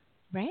on,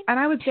 right? And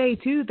I would say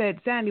too that,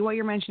 Sandy, what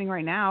you're mentioning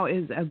right now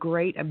is a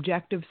great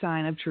objective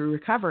sign of true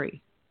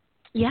recovery.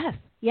 Yes,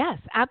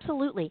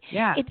 absolutely.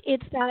 Yeah.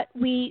 It's that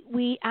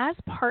we as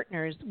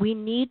partners, we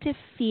need to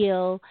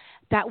feel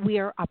that we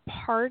are a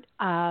part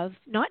of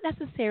not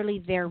necessarily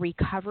their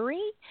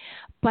recovery,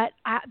 but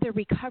the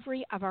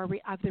recovery of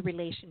the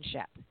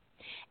relationship.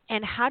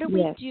 And how do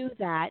we do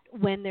that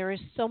when there is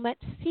so much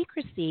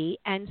secrecy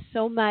and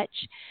so much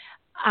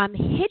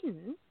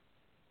hidden?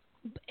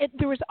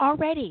 There was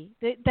already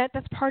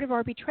that's part of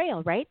our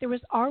betrayal, right? There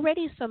was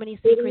already so many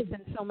secrets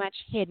and so much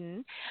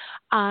hidden.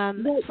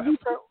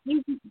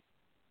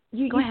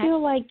 You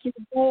feel like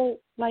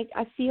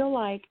I feel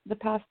like the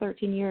past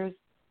 13 years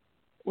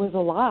was a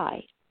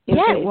lie. Yes,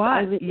 it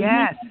was.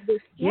 Yes.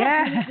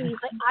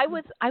 I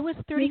was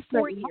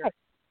 34 years.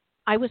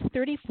 I was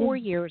 34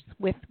 years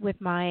with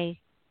my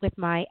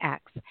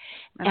ex,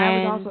 and I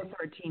was also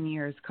 13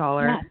 years,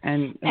 caller.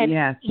 And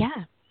yes.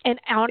 Yeah, and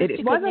honest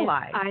it was a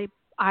lie.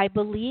 I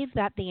believe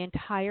that the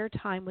entire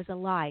time was a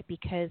lie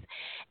because,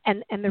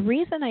 and the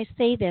reason I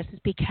say this is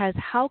because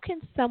how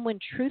can someone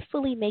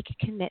truthfully make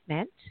a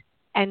commitment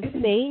and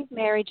say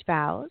marriage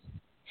vows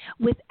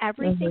with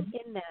everything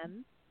in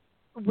them,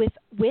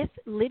 with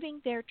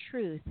living their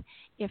truth,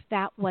 if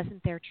that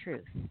wasn't their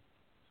truth?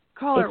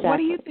 Caller, what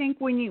do you think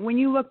when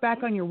you look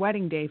back on your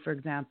wedding day, for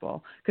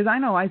example? Because I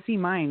know I see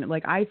mine.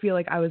 Like I feel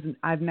like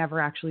I've never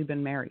actually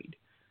been married.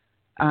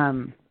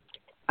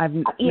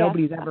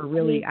 Nobody's ever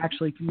really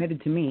actually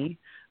committed to me.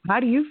 How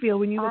do you feel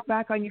when you look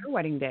back on your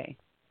wedding day?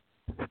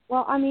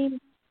 Well, I mean,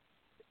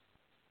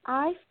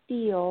 I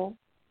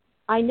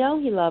know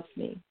he loves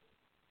me.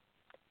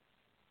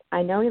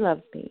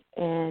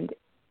 And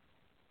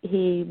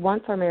he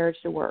wants our marriage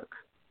to work.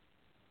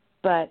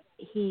 But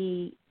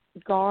he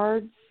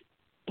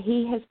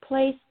has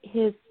placed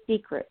his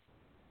secret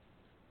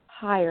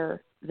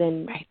higher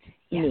than me.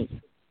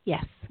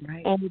 Yes.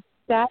 Right. And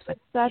that's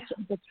such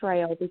a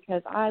betrayal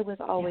because I was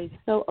always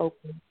so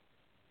open.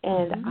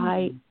 And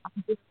I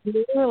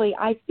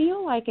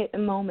feel like at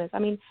moments, I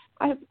mean,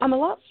 I'm a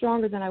lot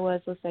stronger than I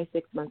was, let's say,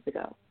 6 months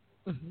ago.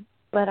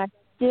 But I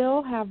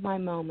still have my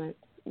moments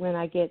when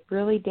I get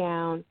really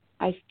down.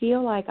 I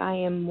feel like I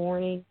am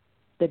mourning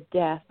the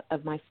death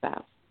of my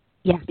spouse.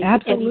 Yes,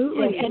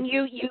 absolutely. And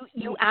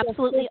you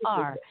absolutely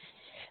are.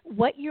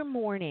 What you're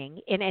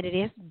mourning, and it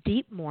is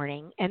deep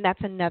mourning, and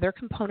that's another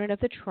component of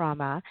the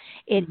trauma.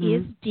 It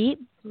is deep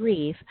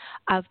grief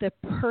of the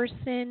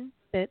person,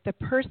 the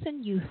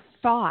person you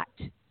thought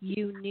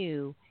you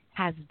knew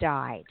has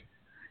died.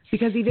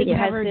 Because he didn't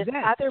ever exist.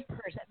 Other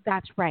person,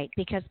 that's right,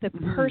 because the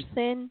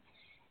person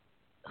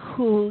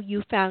who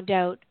you found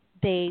out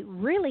they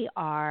really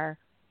are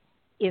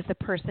is the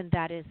person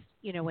that is,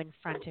 in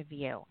front of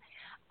you.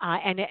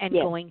 And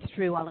going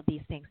through all of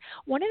these things.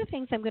 One of the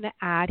things I'm going to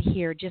add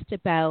here just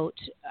about,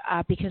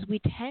 because we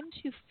tend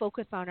to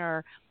focus on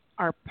our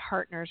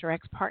partners or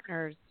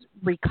ex-partners'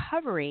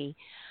 recovery,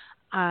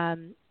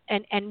 and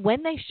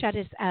when they shut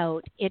us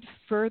out, it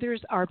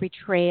furthers our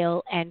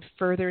betrayal and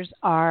furthers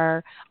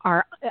our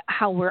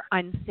how we're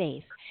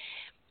unsafe.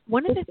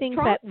 One of the things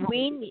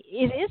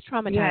it is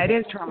traumatizing. Yeah, it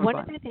is traumatizing. One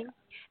of the things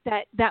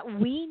that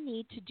we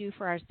need to do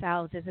for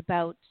ourselves is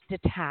about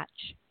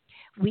detach.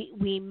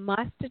 We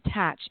must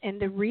detach, and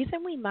the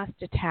reason we must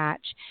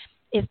detach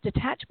is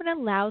detachment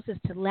allows us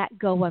to let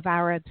go of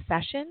our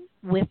obsession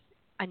with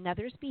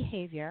another's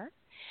behavior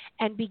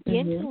and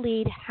begin to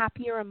lead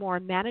happier and more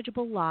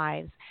manageable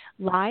lives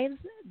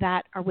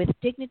that are with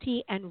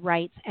dignity and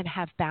rights and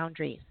have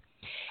boundaries.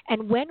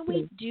 And when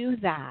we do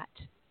that,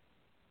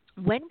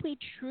 when we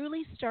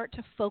truly start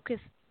to focus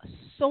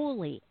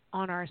solely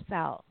on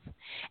ourselves,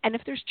 and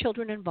if there's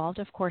children involved,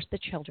 of course the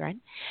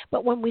children,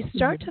 but when we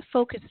start to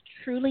focus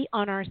truly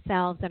on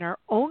ourselves and our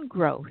own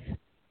growth,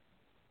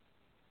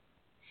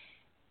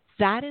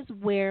 that is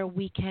where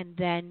we can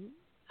then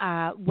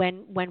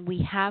when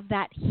we have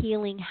that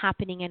healing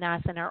happening in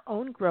us and our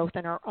own growth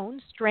and our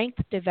own strength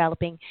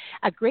developing,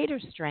 a greater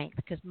strength,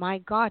 because my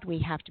God, we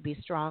have to be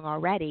strong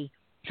already.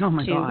 Oh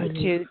my God.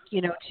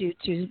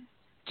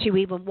 To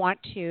even want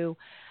to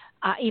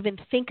even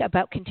think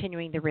about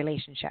continuing the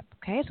relationship.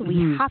 Okay, so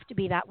we have to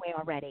be that way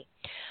already.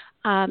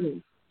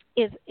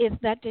 Is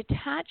that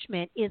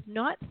detachment is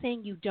not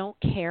saying you don't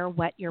care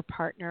what your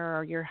partner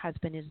or your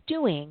husband is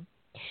doing,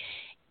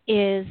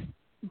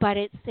 but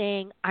it's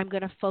saying I'm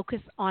going to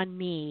focus on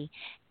me,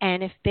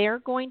 and if they're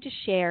going to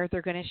share,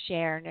 they're going to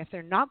share, and if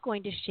they're not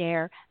going to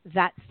share,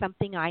 that's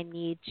something I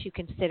need to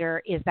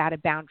consider. Is that a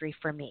boundary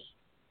for me?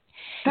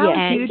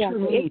 That's huge for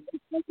me.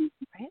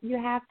 You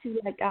have to,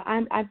 like,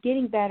 I'm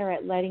getting better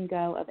at letting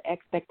go of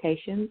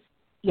expectations.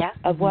 Yes.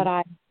 Of what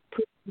I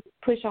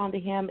push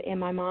onto him in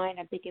my mind.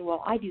 I'm thinking,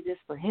 well, I do this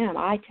for him.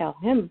 I tell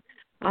him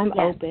I'm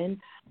open.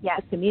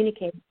 Yes. I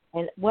communicate,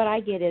 and what I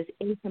get is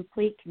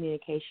incomplete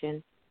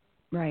communication.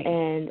 Right.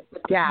 And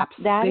gaps,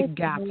 big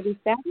gaps.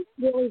 That is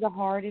really the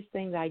hardest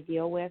thing that I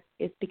deal with,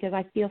 is because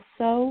I feel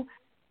so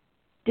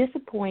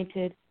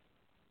disappointed,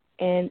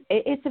 and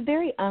it's a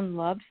very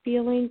unloved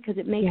feeling, because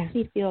it makes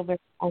me feel very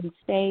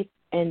unsafe,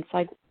 and it's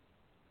like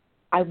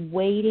I'm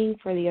waiting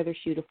for the other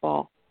shoe to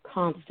fall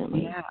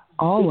constantly. Yeah,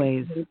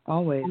 always. It's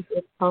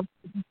constant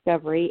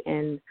discovery,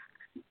 and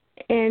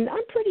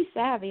I'm pretty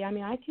savvy. I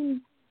mean, I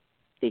can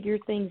figure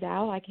things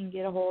out. I can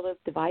get a hold of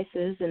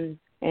devices, and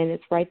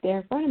it's right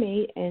there in front of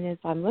me. And as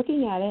I'm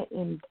looking at it,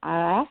 and I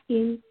ask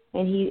him,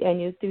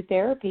 and through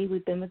therapy,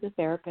 we've been with a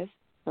therapist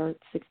for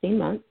 16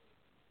 months.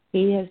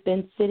 He has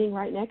been sitting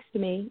right next to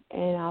me,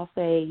 and I'll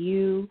say,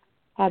 you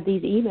had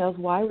these emails.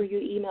 Why were you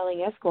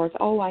emailing escorts?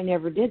 Oh, I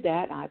never did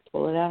that. I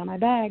pull it out of my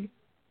bag.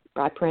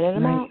 I printed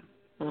them out.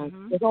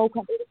 And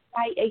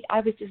I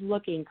was just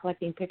looking,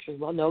 collecting pictures.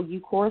 Well, no,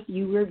 you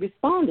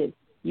responded.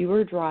 You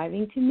were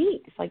driving to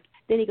meet. It's like,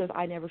 then he goes,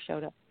 I never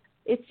showed up.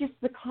 It's just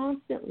the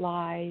constant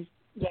lies.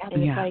 Yeah.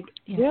 And it's like,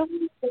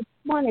 really, I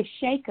want to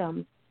shake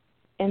them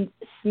and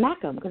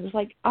smack them, because it's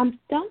like,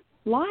 don't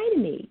lie to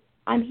me.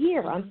 I'm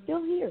here. I'm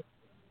still here.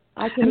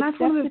 And that's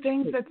one of the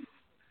things that's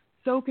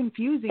so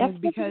confusing, is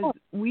because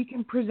we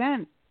can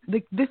present,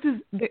 like,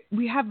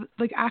 we have,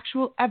 like,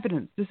 actual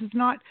evidence. This is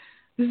not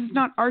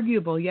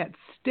arguable, yet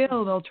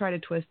still they'll try to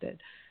twist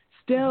it.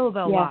 Still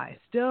they'll lie.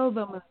 Still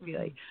they'll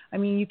manipulate. I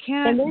mean, you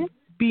can't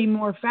be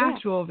more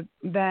factual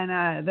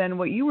than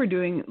what you were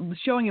doing,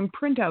 showing him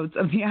printouts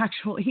of the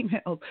actual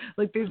emails.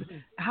 Like, there's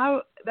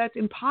how that's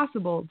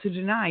impossible to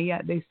deny,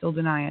 yet they still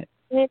deny it.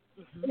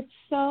 It's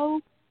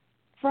so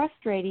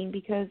frustrating,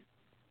 because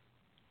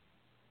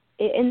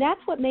and that's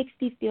what makes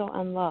me feel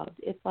unloved.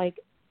 It's like,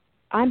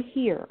 I'm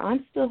here.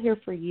 I'm still here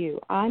for you.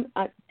 I'm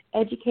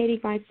educating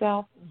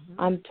myself.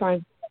 I'm trying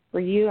to fight for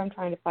you. I'm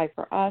trying to fight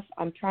for us.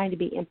 I'm trying to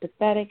be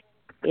empathetic.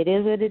 It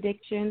is an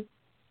addiction.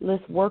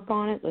 Let's work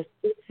on it. Let's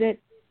fix it.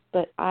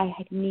 But I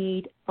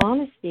need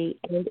honesty.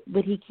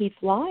 But he keeps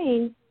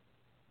lying.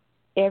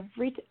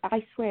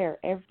 I swear,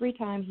 every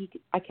time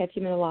I catch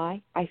him in a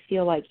lie, I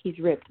feel like he's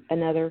ripped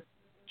another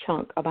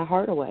chunk of my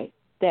heart away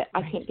that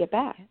I can't get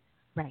back.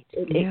 Right.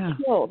 It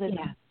killed.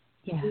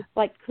 It's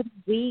like a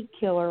weed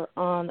killer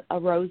on a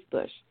rose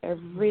bush.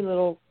 Every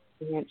little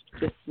branch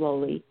just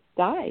slowly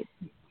dies.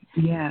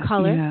 Yeah.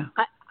 Caller, yeah.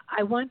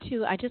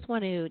 I just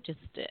want to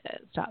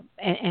stop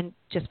and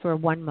just for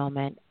one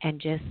moment and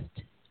just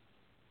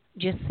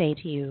say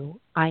to you,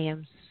 I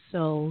am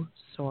so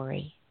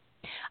sorry.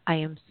 I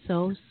am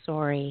so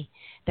sorry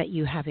that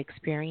you have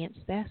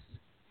experienced this,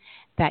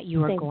 that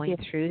you are going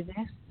through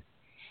this,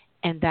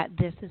 and that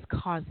this is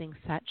causing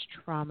such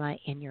trauma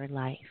in your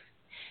life.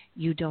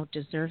 You don't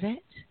deserve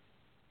it.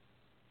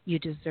 You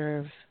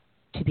deserve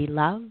to be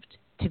loved,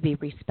 to be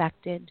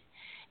respected,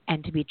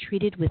 and to be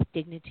treated with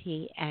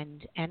dignity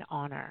and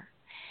honor.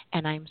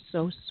 And I'm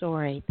so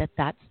sorry that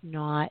that's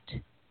not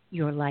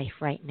your life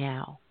right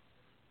now.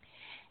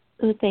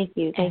 Oh, thank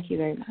you. Thank you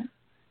very much.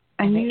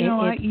 And you know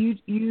what?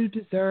 You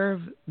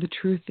deserve the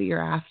truth that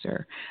you're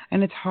after.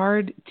 And it's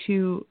hard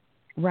to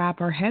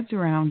wrap our heads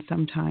around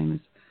sometimes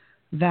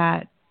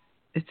that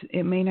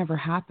it may never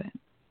happen.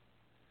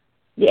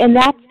 Yeah, and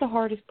that's the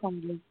hardest part,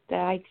 is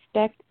that I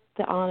expect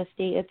the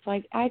honesty. It's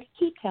like I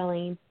keep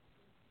telling him,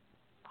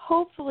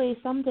 hopefully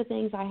some of the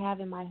things I have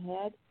in my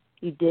head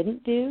you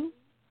didn't do.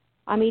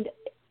 I mean,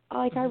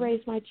 like I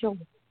raised my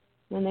children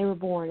when they were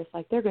born. It's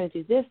like they're going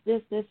to do this,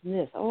 this, this, and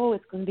this. Oh,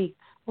 it's going to be,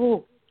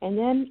 And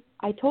then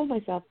I told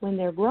myself, when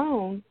they're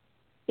grown,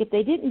 if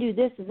they didn't do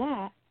this and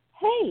that,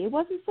 hey, it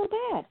wasn't so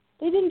bad.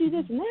 They didn't do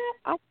this and that.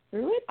 I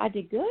threw it. I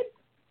did good.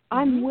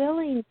 I'm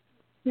willing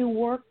to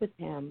work with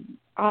him.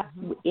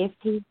 If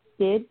he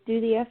did do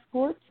the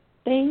escort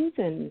things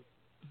and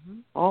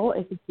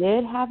if he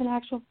did have an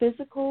actual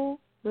physical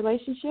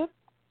relationship,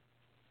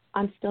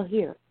 I'm still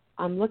here.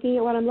 I'm looking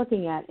at what I'm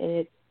looking at,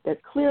 and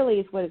that clearly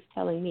is what it's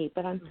telling me,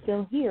 but I'm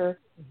still here.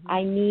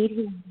 I need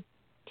him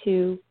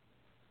to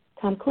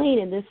come clean,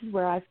 and this is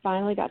where I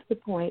finally got to the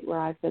point where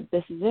I said,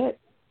 this is it.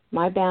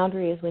 My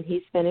boundary is when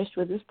he's finished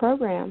with this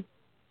program,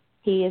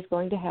 he is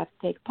going to have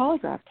to take a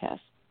polygraph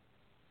test.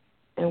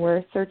 and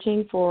we're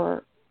searching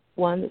for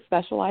one that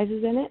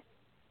specializes in it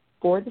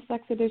for the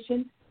sex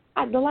addiction,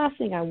 the last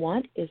thing I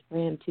want is for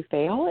him to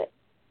fail it.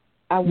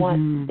 I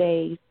want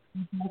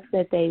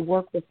that they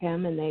work with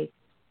him and they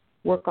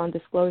work on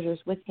disclosures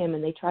with him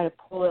and they try to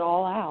pull it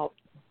all out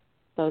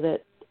so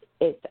that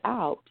it's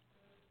out.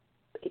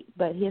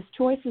 But his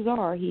choices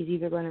are he's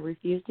either going to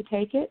refuse to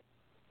take it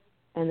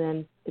and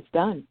then it's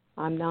done.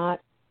 I'm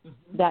not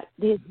that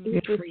his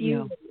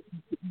refusal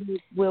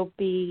will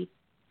be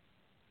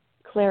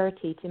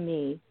clarity to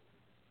me.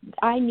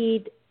 I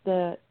need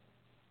the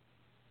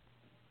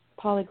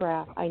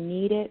polygraph. I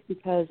need it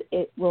because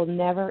it will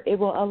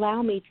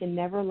allow me to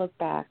never look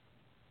back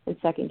and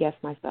second guess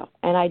myself.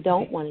 And I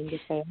don't want him to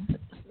fail.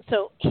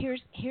 So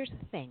here's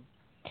the thing.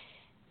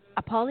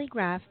 A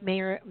polygraph may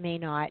or may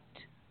not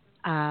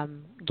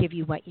give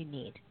you what you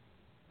need.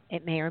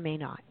 It may or may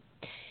not.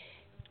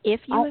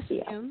 If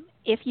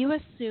you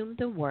assume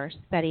the worst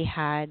that he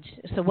had,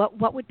 so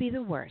what would be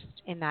the worst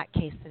in that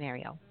case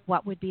scenario?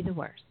 What would be the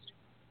worst?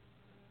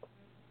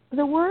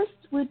 The worst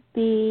would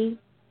be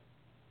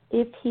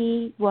if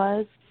he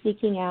was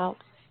seeking out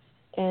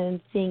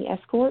and seeing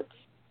escorts,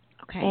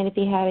 and if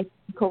he had a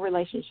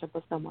co-relationship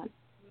with someone.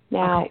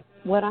 Now,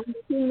 what I'm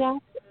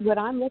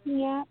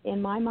looking at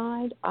in my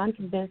mind, I'm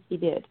convinced he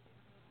did.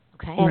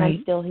 Okay. And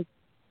I'm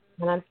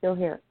still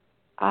here.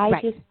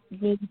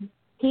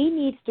 He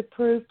needs to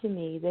prove to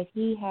me that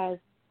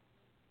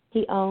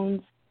he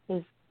owns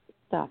his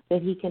stuff,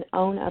 that he can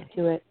own up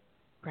to it.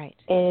 Right.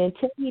 And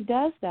until he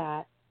does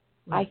that,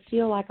 I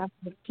feel like I'm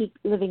going to keep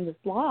living this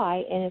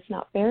lie, and it's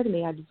not fair to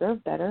me. I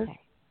deserve better. Okay.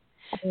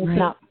 It's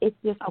not. It's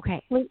just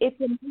it's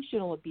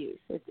emotional abuse.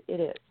 It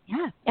is.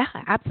 Yeah,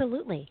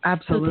 absolutely.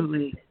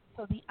 Absolutely.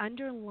 So the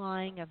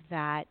underlying of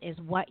that is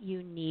what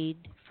you need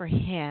for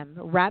him,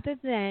 rather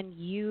than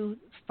you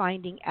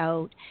finding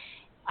out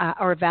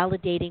or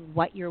validating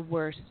what your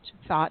worst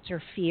thoughts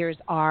or fears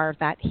are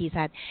that he's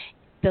had.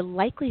 The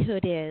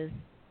likelihood is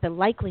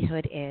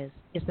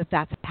that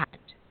that's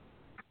happened.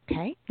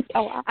 Okay.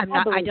 Oh,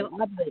 I don't.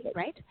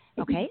 Right.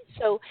 Okay.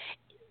 So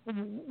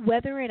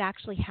whether it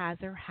actually has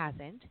or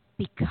hasn't,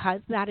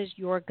 because that is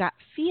your gut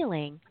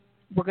feeling,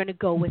 we're going to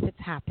go with it's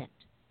happened.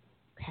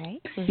 Okay?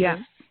 Yes.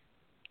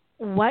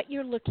 What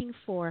you're looking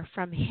for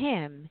from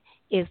him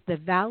is the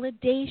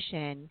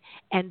validation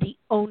and the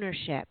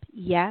ownership.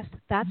 Yes,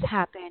 that's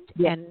happened,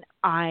 and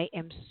I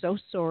am so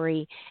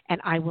sorry,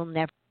 and I will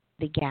never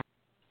do it again.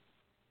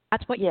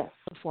 That's what you're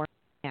looking for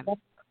from him.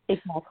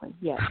 Exactly,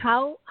 yes.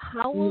 How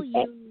will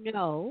you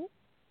know?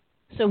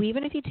 So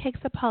even if he takes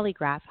the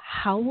polygraph,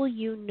 how will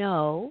you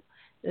know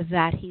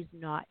that he's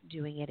not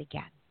doing it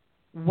again?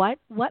 What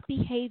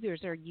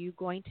behaviors are you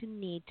going to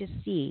need to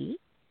see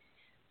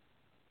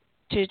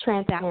to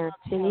that will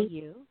tell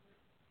you?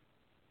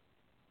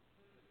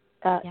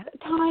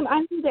 Time.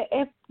 I think that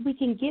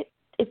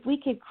if we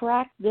could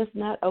crack this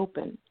nut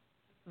open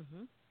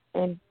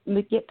and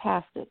we get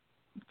past it,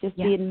 just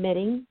be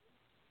admitting.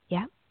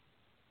 Yeah.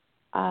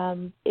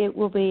 It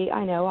will be.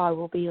 I know I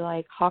will be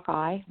like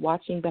Hawkeye,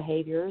 watching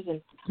behaviors,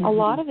 and a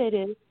lot of it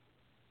is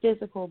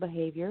physical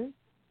behavior.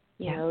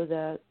 You know,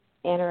 the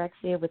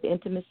anorexia with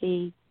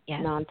intimacy,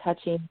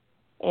 non-touching,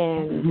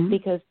 and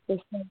because for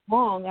so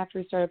long after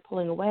we started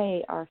pulling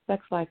away, our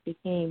sex life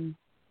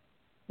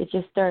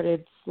just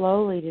started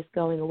slowly just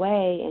going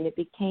away, and it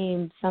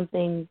became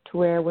something to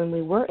where when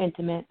we were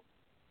intimate,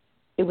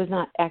 it was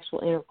not actual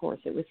intercourse.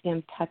 It was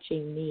him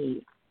touching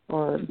me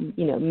or,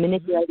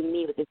 manipulating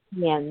me with his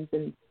hands.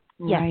 And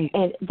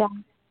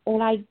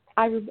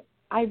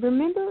I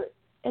remember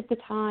at the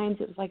times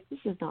it was like, this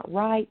is not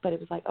right, but it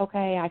was like,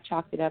 okay, I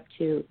chalked it up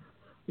to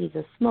he's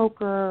a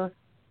smoker,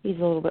 he's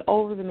a little bit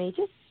older than me,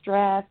 just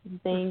stress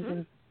and things.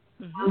 And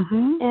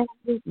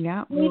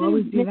we'll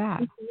always do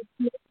that.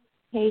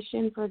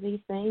 For these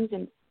things,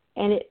 and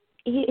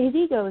his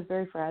ego is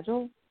very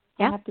fragile.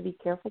 I have to be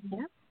careful.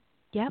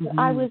 But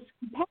I was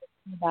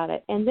compassionate about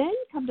it, and then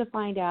come to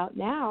find out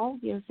now,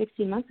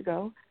 16 months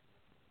ago,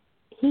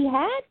 he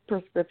had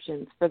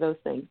prescriptions for those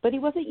things, but he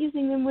wasn't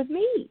using them with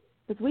me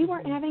because we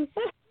weren't having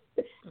sex.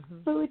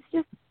 So it's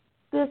just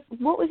this.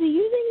 What was he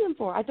using them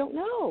for? I don't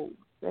know.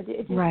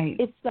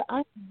 It's the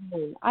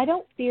unknown. I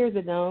don't fear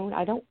the known.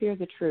 I don't fear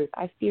the truth.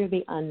 I fear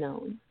the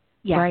unknown.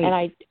 Yeah. Right. And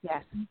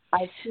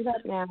I stood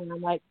up now and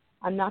I'm like,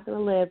 I'm not going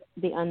to live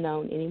the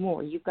unknown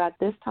anymore. You've got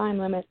this time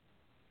limit,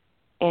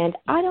 and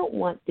I don't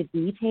want the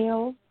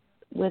details.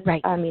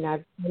 I mean,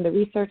 I've done the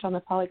research on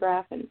the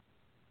polygraph, and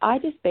I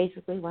just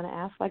basically want to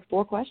ask like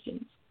 4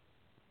 questions.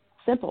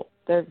 Simple.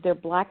 They're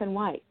black and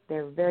white.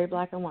 They're very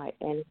black and white.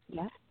 And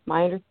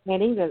my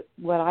understanding that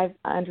what I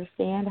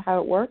understand how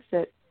it works,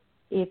 that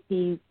if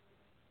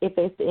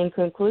it's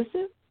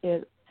inconclusive,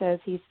 it says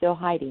he's still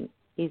hiding.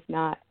 He's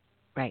not.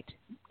 Right.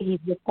 He's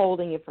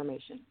withholding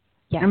information.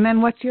 Yeah. And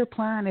then what's your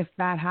plan if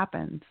that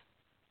happens?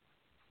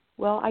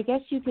 Well, I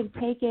guess you can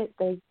take it.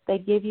 They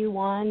give you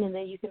one, and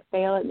then you can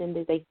fail it, and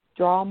then they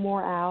draw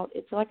more out.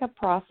 It's like a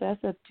process,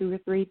 a 2 or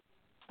 3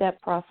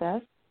 step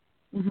process.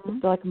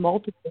 It's like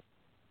multiple.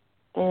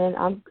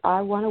 And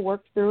I want to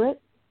work through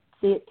it,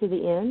 see it to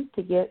the end,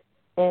 to get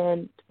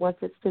And once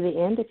it's to the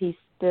end, if he's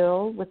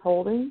still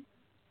withholding,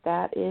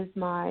 that is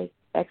my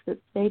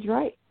exit stage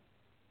right,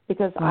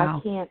 because I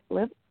can't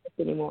live with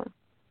it anymore.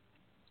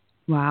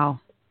 Wow.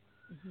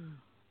 Mm-hmm.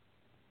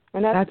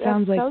 And that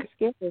sounds like so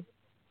scary.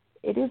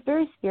 It is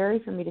very scary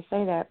for me to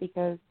say that,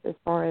 because as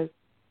far as,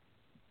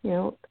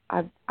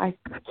 I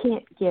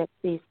can't get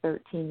these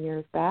 13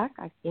 years back.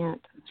 I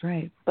can't. That's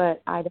right.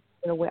 But I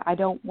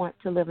don't want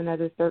to live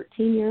another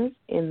 13 years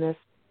in this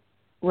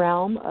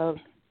realm of,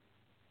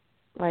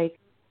 like,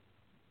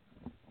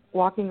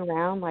 walking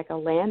around like a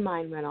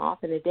landmine went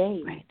off in a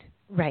day.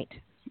 Right.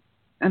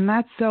 And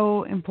that's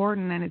so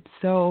important, and it's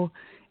so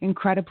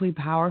incredibly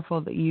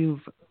powerful that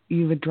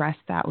you've addressed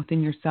that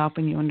within yourself,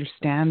 and you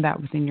understand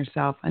that within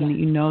yourself, and that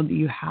you know that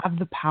you have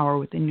the power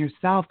within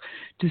yourself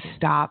to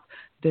stop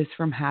this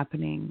from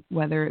happening,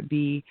 whether it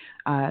be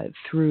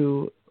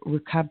through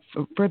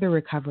further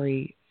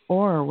recovery,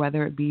 or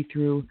whether it be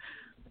through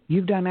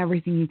you've done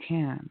everything you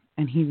can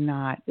and he's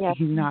not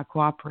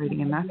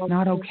cooperating, and that's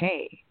not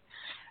okay.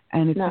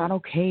 And it's not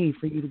okay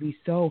for you to be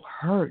so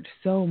hurt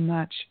so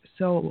much,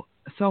 so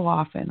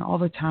often, all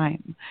the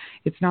time.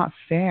 It's not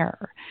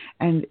fair.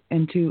 And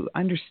to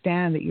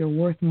understand that you're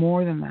worth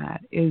more than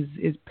that is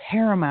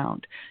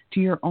paramount to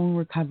your own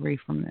recovery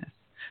from this,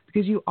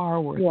 because you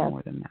are worth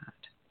more than that.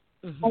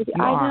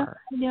 Mm-hmm. I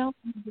know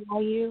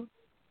value,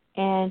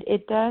 and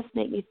it does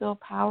make me feel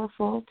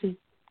powerful to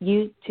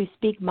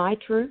speak my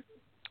truth.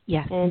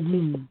 Yes.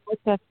 And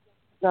to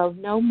go,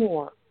 no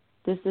more.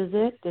 This is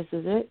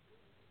it.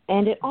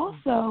 And it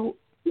also,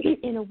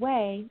 in a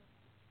way,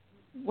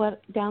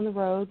 down the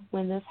road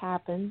when this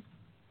happens,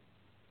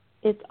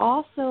 it's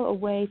also a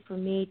way for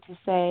me to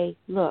say,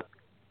 look,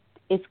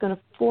 it's going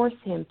to force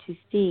him to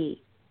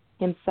see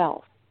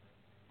himself,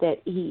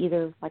 that he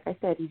either, like I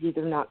said, he's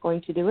either not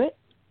going to do it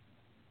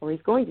or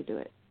he's going to do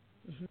it.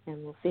 Mm-hmm.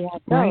 And we'll see how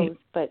it goes. Right.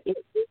 But it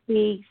will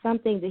be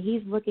something that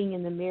he's looking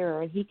in the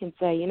mirror and he can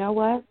say, you know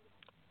what?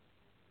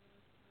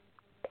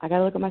 I got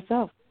to look at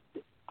myself.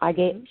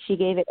 She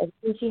gave it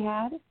everything she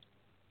had,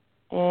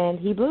 and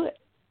he blew it.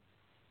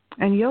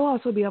 And you'll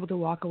also be able to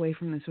walk away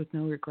from this with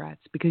no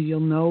regrets, because you'll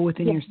know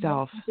within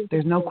yourself,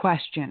 there's no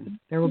question.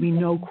 There will be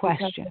no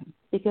question.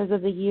 Because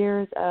of the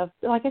years of,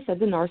 like I said,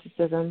 the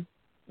narcissism,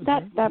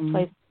 that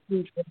plays a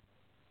huge role,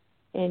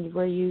 and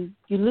where you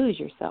lose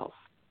yourself.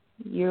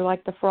 You're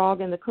like the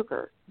frog in the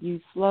cooker. You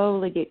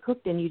slowly get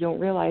cooked and you don't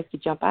realize to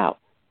jump out.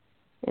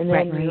 And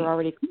then you're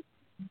already cooked.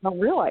 You don't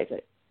realize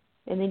it.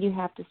 And then you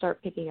have to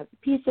start picking up the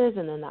pieces,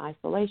 and then the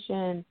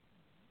isolation.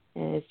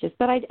 And it's just,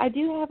 but I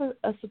do have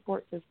a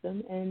support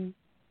system, and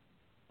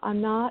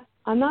I'm not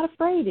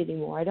afraid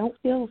anymore. I don't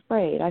feel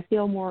afraid. I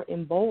feel more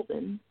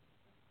emboldened.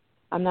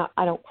 I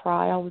don't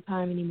cry all the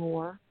time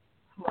anymore.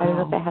 Wow. I don't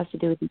know if that has to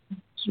do with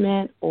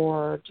attachment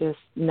or just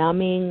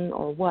numbing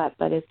or what,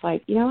 but it's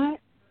like, you know what?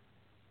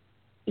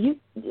 He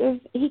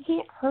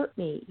can't hurt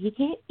me. He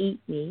can't eat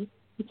me.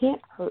 He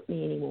can't hurt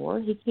me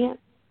anymore. He can't.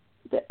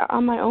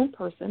 I'm my own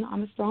person.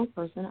 I'm a strong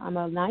person. I'm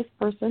a nice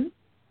person.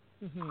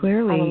 Mm-hmm.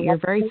 Clearly, you're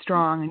very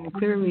strong, and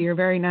clearly you're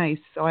very nice,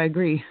 so I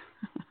agree.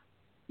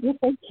 Yeah,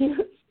 thank you.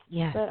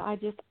 Yeah. But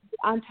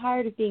I'm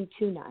tired of being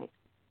too nice.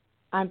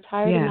 I'm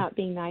tired of not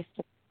being nice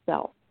to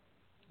myself.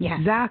 Yeah.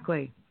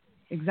 Exactly.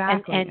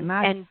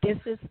 And this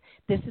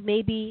is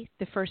maybe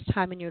the first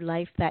time in your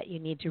life that you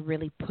need to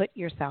really put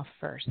yourself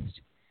first.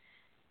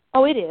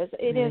 Oh, it is.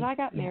 It is. I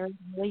got married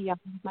really young.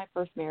 It was my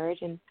first marriage,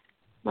 and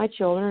my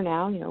children are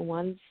now,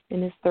 one's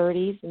in his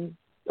 30s and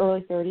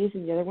early 30s,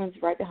 and the other one's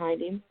right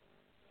behind him.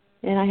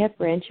 And I have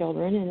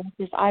grandchildren,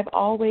 and I've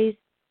always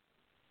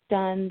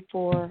done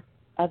for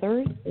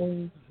others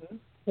and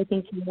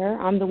taking care.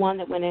 I'm the one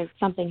that when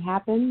something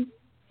happens,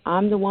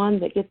 I'm the one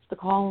that gets the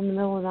call in the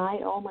middle of the night.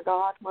 Oh my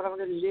God, what am I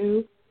going to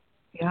do?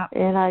 Yeah.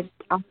 And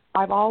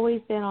I've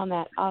always been on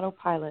that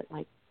autopilot,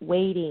 like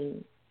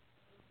waiting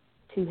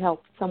to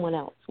help someone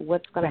else.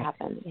 What's going to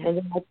happen? Yeah. And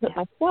then I put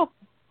myself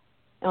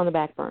on the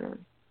back burner.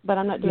 But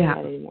I'm not doing that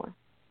anymore.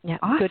 Yeah,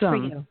 awesome. Good for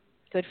you.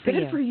 Good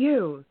for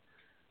you.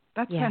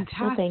 That's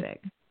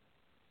fantastic.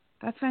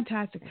 That's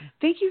fantastic.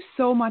 Thank you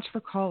so much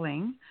for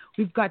calling.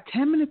 We've got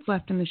 10 minutes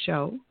left in the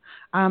show.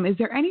 Is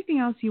there anything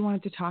else you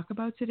wanted to talk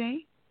about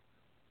today?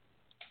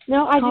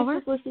 No, I just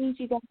was listening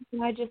to you guys,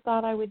 and I just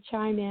thought I would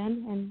chime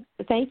in.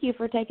 And thank you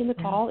for taking the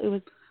call. It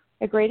was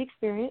a great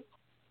experience.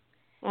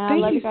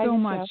 Thank you so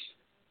much.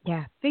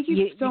 Yeah, thank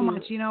you so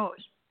much.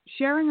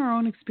 Sharing our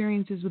own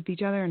experiences with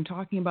each other and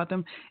talking about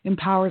them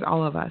empowers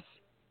all of us.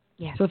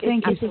 Yeah. So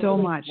thank you so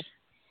much.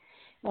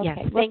 Okay. Yes.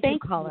 Well,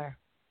 thank you, caller.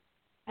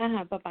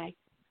 Bye-bye.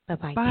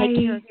 Bye-bye. Bye. Take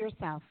care of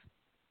yourself.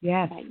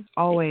 Yes, Bye.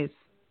 always.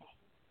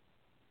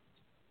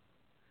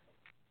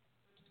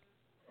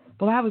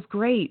 Well, that was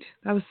great.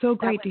 That was so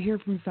great to hear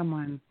from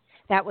someone.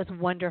 That was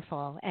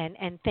wonderful.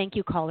 And thank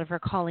you, caller, for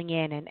calling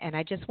in. And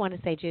I just want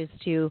to say just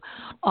to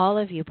all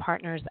of you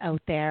partners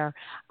out there,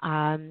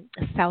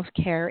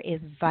 self-care is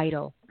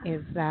vital,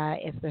 is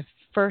the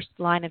first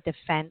line of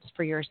defense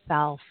for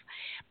yourself.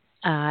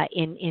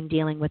 in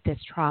dealing with this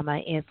trauma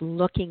is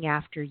looking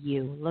after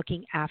you,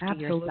 looking after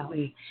yourself,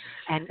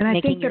 and I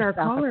making think that yourself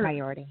our caller, a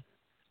priority.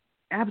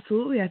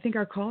 Absolutely. I think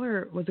our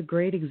caller was a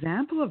great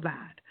example of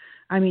that.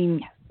 I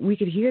mean, we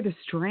could hear the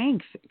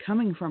strength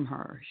coming from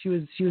her. She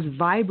was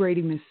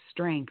vibrating this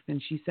strength,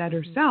 and she said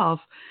herself,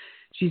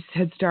 she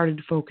had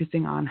started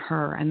focusing on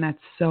her, and that's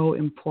so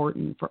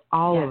important for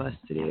all of us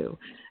to do.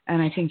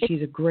 And I think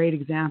she's a great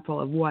example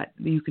of what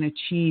you can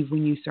achieve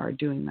when you start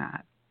doing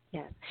that.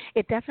 Yes,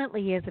 it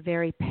definitely is a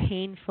very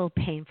painful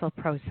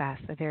process,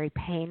 a very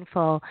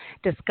painful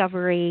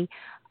discovery,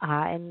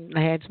 and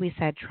as we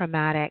said,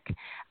 traumatic,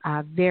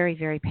 very,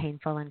 very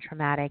painful and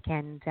traumatic.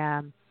 And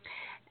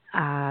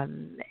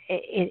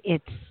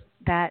it's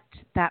that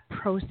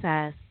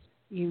process.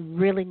 You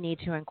really need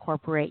to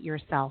incorporate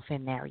yourself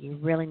in there. You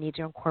really need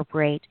to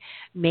incorporate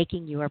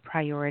making you a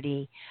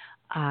priority,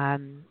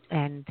 and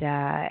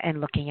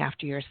looking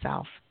after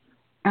yourself.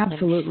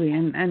 Absolutely.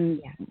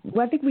 And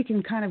well, I think we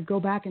can kind of go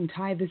back and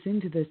tie this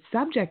into the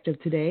subject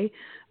of today,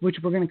 which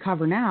we're going to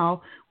cover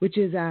now, which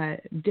is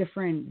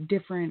different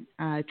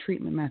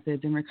treatment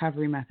methods and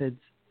recovery methods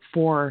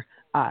for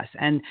us.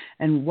 And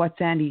what,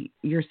 Sandy,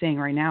 you're saying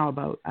right now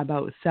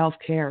about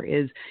self-care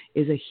is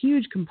a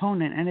huge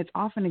component, and it's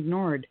often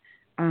ignored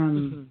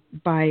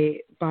by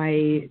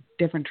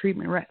different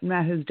treatment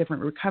methods,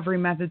 different recovery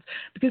methods,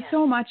 because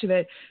so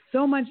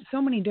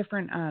many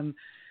different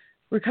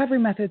recovery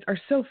methods are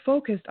so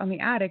focused on the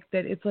addict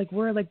that it's like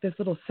we're like this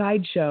little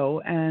sideshow,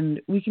 and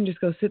we can just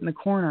go sit in the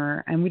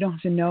corner, and we don't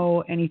have to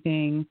know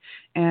anything,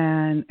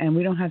 and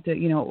we don't have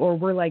to, or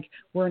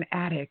we're an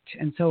addict,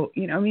 and so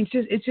I mean,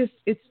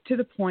 it's to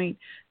the point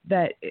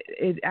that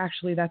it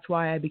actually, that's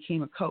why I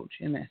became a coach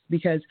in this,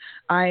 because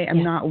I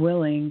am not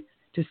willing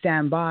to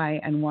stand by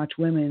and watch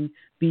women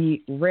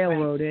be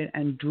railroaded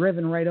and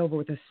driven right over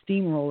with a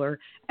steamroller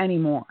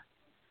anymore,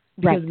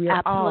 because we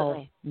are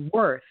all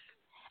worth.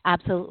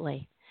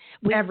 Absolutely.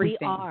 Everything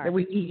we are. That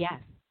we need.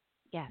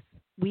 Yes.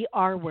 We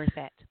are worth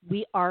it.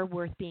 We are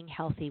worth being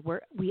healthy.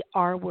 We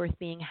are worth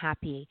being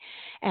happy.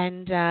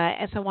 And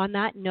so on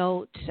that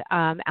note,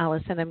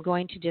 Alison, I'm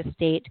going to just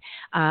state,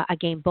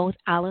 again, both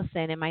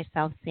Alison and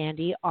myself,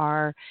 Sandy,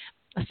 are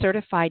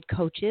certified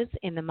coaches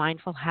in the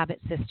Mindful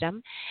Habit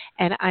system.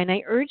 And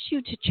I urge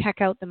you to check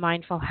out the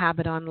Mindful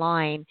Habit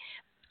online.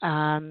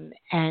 And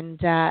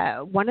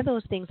one of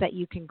those things that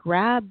you can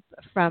grab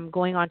from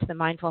going on to the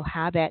Mindful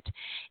Habit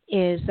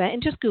is,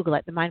 and just Google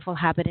it, the Mindful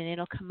Habit, and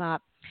it'll come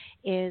up,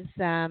 is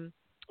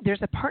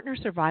there's a partner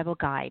survival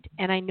guide.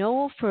 And I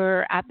know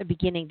at the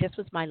beginning, this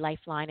was my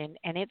lifeline,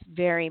 and it's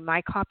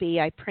my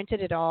copy, I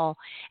printed it all,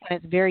 and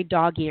it's very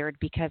dog-eared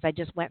because I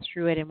just went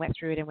through it.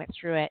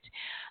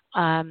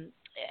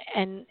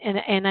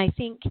 And I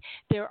think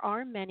there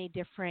are many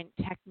different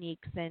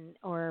techniques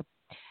or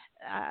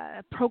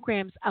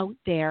programs out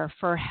there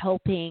for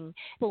helping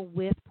people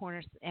with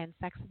porn and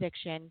sex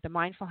addiction, the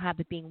Mindful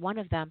Habit being one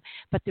of them,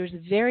 but there's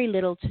very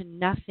little to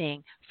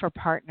nothing for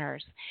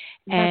partners.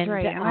 That's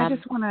right. And I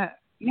just want to,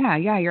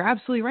 you're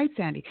absolutely right,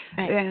 Sandy.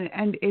 Right.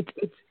 And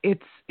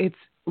it's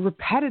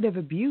repetitive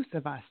abuse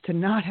of us to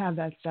not have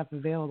that stuff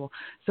available.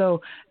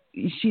 So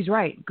she's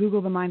right.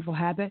 Google the Mindful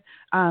Habit.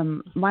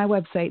 My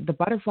website, The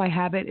Butterfly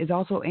Habit, is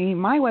also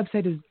my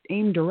website is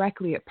aimed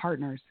directly at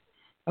partners.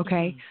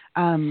 Okay.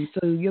 So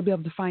you'll be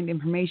able to find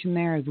information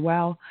there as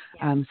well.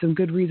 Some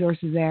good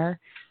resources there.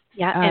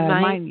 Yeah. And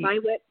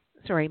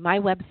my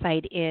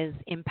website is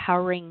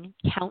Empowering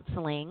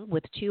Counseling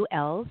with 2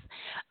 L's,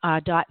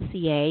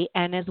 .ca.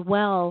 And as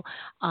well,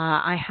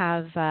 I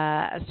have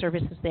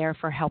services there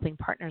for helping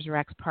partners or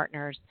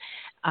ex-partners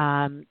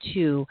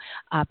too,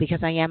 because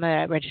I am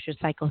a registered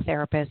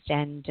psychotherapist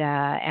and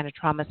a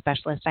trauma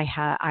specialist.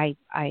 I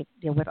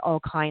deal with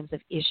all kinds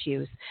of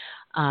issues,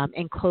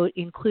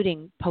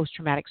 including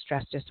post-traumatic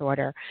stress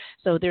disorder.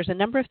 So there's a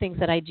number of things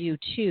that I do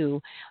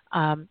too,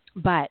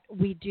 but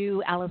we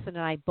do, Alison and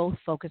I both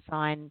focus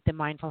on the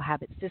Mindful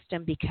Habit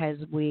system because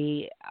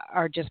we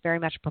are just very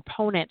much a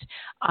proponent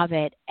of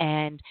it,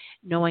 and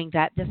knowing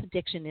that this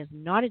addiction is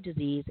not a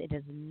disease. It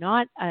is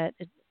not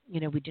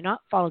we do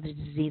not follow the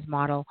disease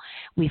model.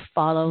 We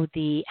follow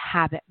the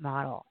habit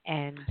model.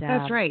 And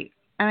that's right.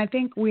 And I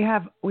think we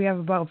have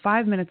about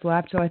 5 minutes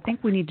left, so I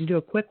think we need to do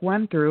a quick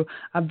run through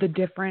of the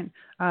different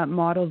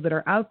models that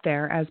are out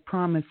there, as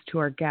promised to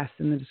our guests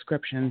in the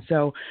description.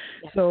 So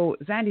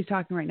Sandy's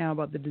talking right now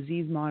about the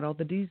disease model.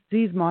 The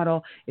disease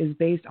model is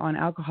based on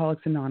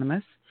Alcoholics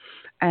Anonymous,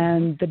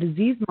 and the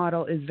disease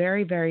model is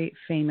very, very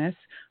famous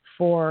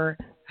for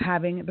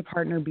having the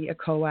partner be a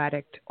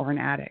co-addict or an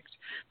addict.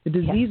 The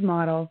disease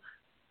model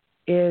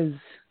is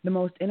the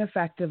most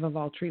ineffective of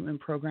all treatment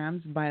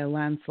programs by a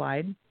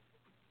landslide.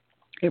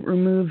 It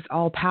removes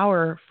all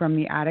power from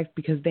the addict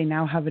because they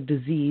now have a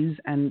disease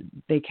and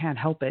they can't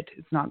help it.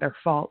 It's not their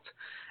fault.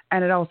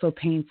 And it also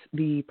paints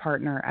the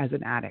partner as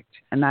an addict.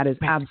 And that is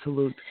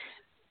absolute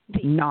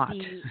not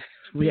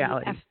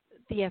reality.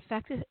 the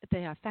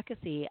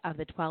efficacy of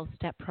the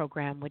 12-step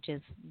program, which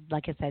is,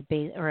 like I said,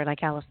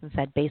 like Alison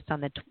said, based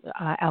on the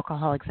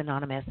Alcoholics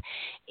Anonymous,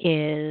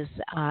 is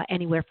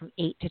anywhere from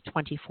 8 to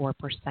 24%.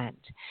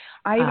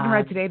 I even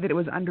read today that it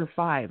was under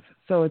 5.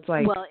 So it's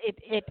like, well,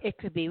 it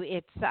could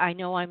be. I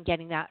know I'm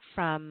getting that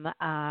from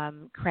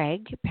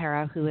Craig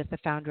Para, who is the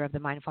founder of the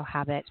Mindful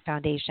Habit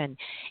Foundation,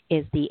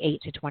 is the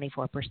 8 to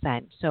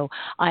 24%. So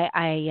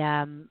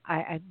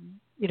I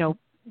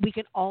we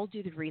can all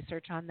do the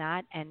research on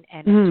that and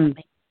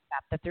certainly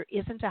that there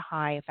isn't a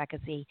high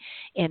efficacy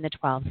in the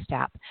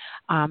 12-step.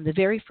 The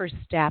very first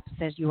step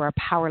says you are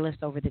powerless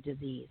over the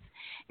disease.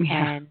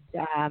 Yeah.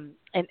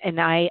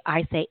 And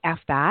I say F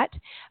that,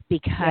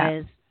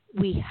 because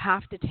we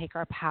have to take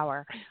our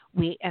power.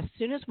 As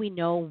soon as we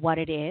know what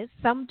it is,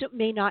 some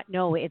may not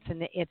know it's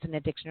an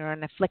addiction or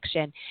an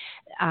affliction,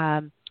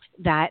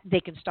 that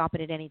they can stop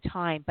it at any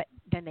time, but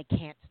then they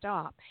can't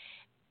stop.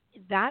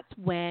 That's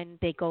when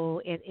they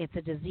go, it's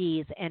a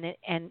disease, and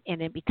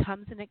it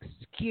becomes an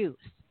excuse.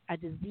 A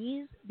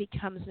disease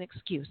becomes an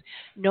excuse.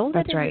 Know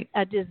that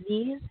a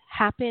disease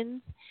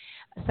happens,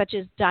 such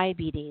as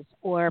diabetes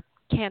or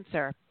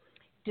cancer.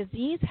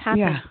 Disease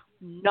happens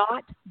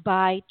not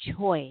by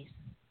choice.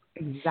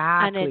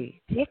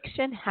 Exactly. An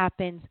addiction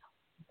happens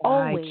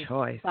always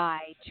by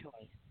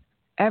choice.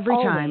 Every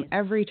time.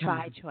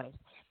 By choice.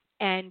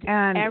 And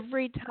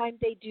every time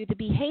they do the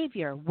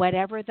behavior,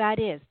 whatever that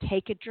is,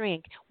 take a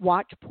drink,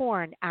 watch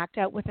porn, act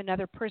out with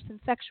another person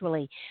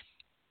sexually,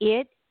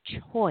 it's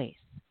choice.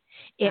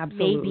 It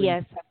may be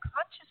a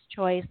subconscious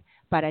choice,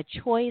 but a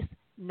choice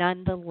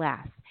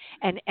nonetheless.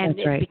 And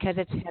because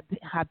it's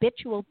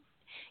habitual,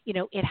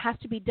 it has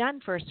to be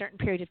done for a certain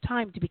period of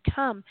time to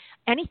become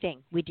anything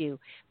we do,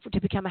 to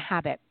become a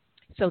habit.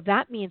 So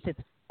that means it's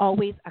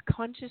always a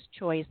conscious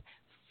choice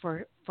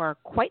for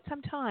quite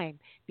some time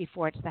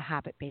before it's the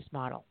habit-based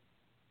model.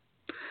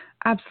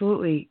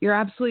 Absolutely. You're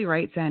absolutely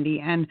right,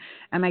 Sandy. And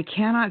I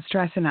cannot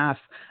stress enough,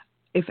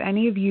 if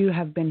any of you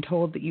have been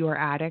told that you are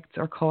addicts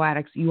or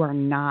co-addicts, you are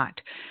not.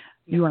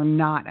 You are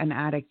not an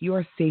addict. You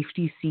are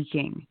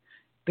safety-seeking.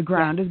 The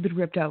ground has been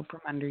ripped out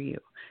from under you.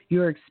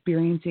 You are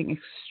experiencing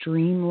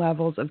extreme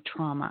levels of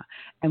trauma.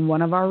 And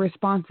one of our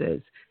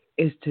responses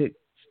is to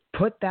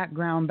put that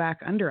ground back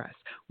under us.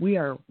 We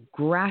are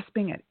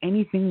grasping at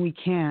anything we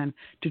can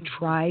to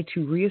try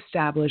to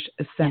reestablish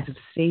a sense of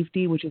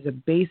safety, which is a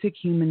basic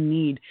human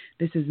need.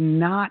 This is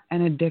not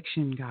an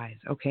addiction, guys,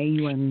 okay?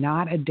 You are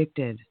not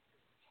addicted.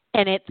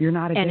 You're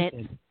not addicted.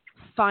 And it's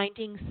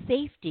finding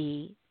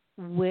safety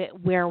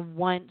where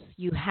once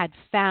you had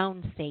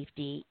found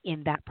safety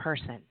in that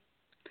person.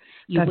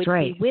 You would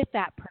be with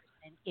that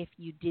person if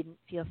you didn't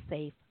feel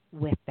safe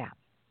with them.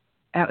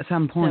 At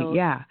some point,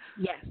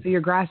 So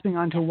you're grasping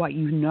onto what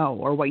you know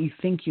or what you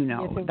think you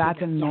know. That's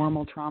a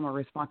normal trauma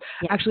response.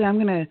 Actually, I'm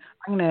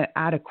gonna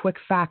add a quick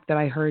fact that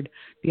I heard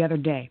the other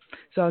day.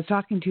 So I was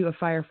talking to a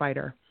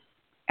firefighter,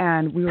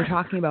 and we were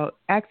talking about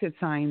exit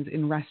signs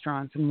in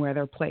restaurants and where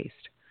they're placed.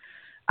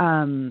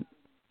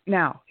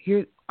 Now,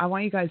 here, I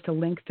want you guys to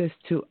link this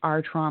to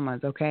our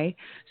traumas, okay?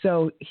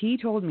 So he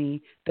told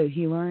me that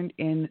he learned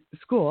in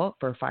school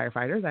for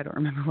firefighters, I don't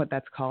remember what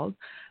that's called,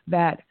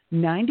 that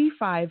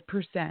 95%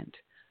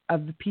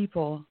 of the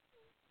people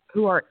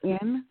who are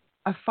in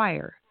a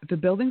fire, if the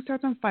building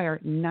starts on fire,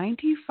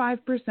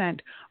 95%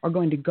 are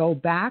going to go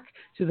back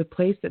to the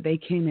place that they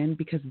came in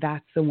because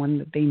that's the one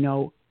that they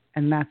know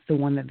and that's the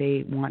one that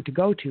they want to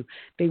go to.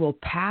 They will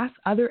pass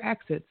other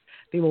exits.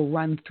 They will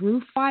run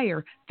through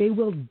fire. They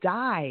will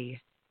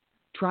die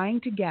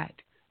trying to get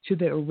to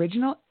the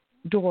original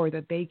door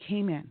that they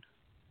came in.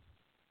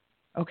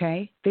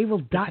 Okay? They will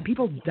die.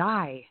 People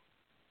die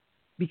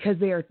because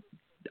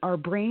our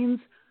brains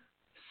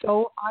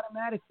so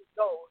automatically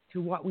go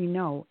to what we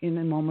know in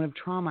a moment of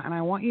trauma. And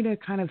I want you to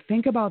kind of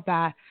think about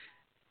that.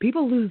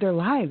 People lose their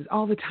lives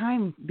all the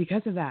time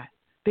because of that.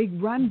 They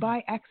run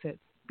by exits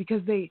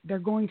because they're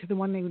going to the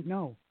one they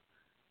know.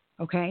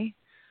 Okay?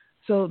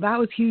 So that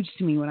was huge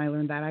to me when I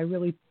learned that. I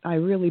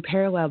really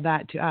paralleled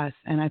that to us,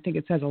 and I think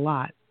it says a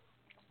lot.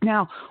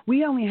 Now,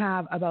 we only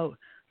have about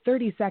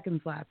 30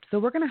 seconds left, so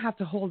we're going to have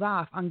to hold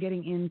off on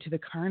getting into the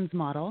Carnes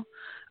model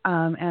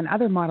and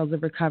other models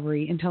of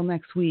recovery until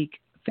next week.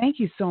 Thank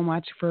you so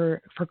much for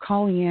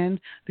calling in.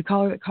 The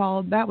caller that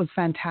called, that was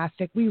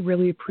fantastic. We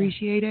really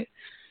appreciate it.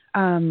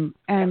 And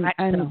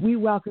we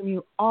welcome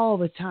you all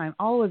the time.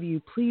 All of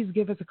you, please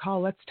give us a call.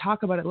 Let's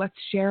talk about it. Let's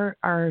share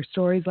our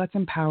stories. Let's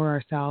empower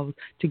ourselves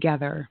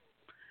together.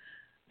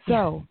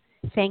 So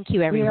thank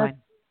you, everyone.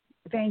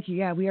 Thank you.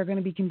 Yeah, we are going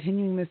to be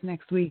continuing this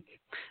next week.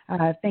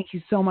 Thank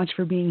you so much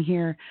for being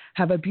here.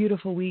 Have a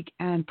beautiful week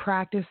and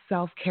practice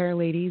self-care,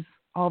 ladies,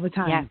 all the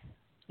time.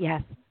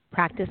 Yes.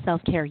 Practice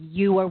self-care.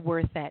 You are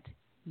worth it.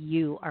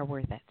 You are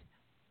worth it.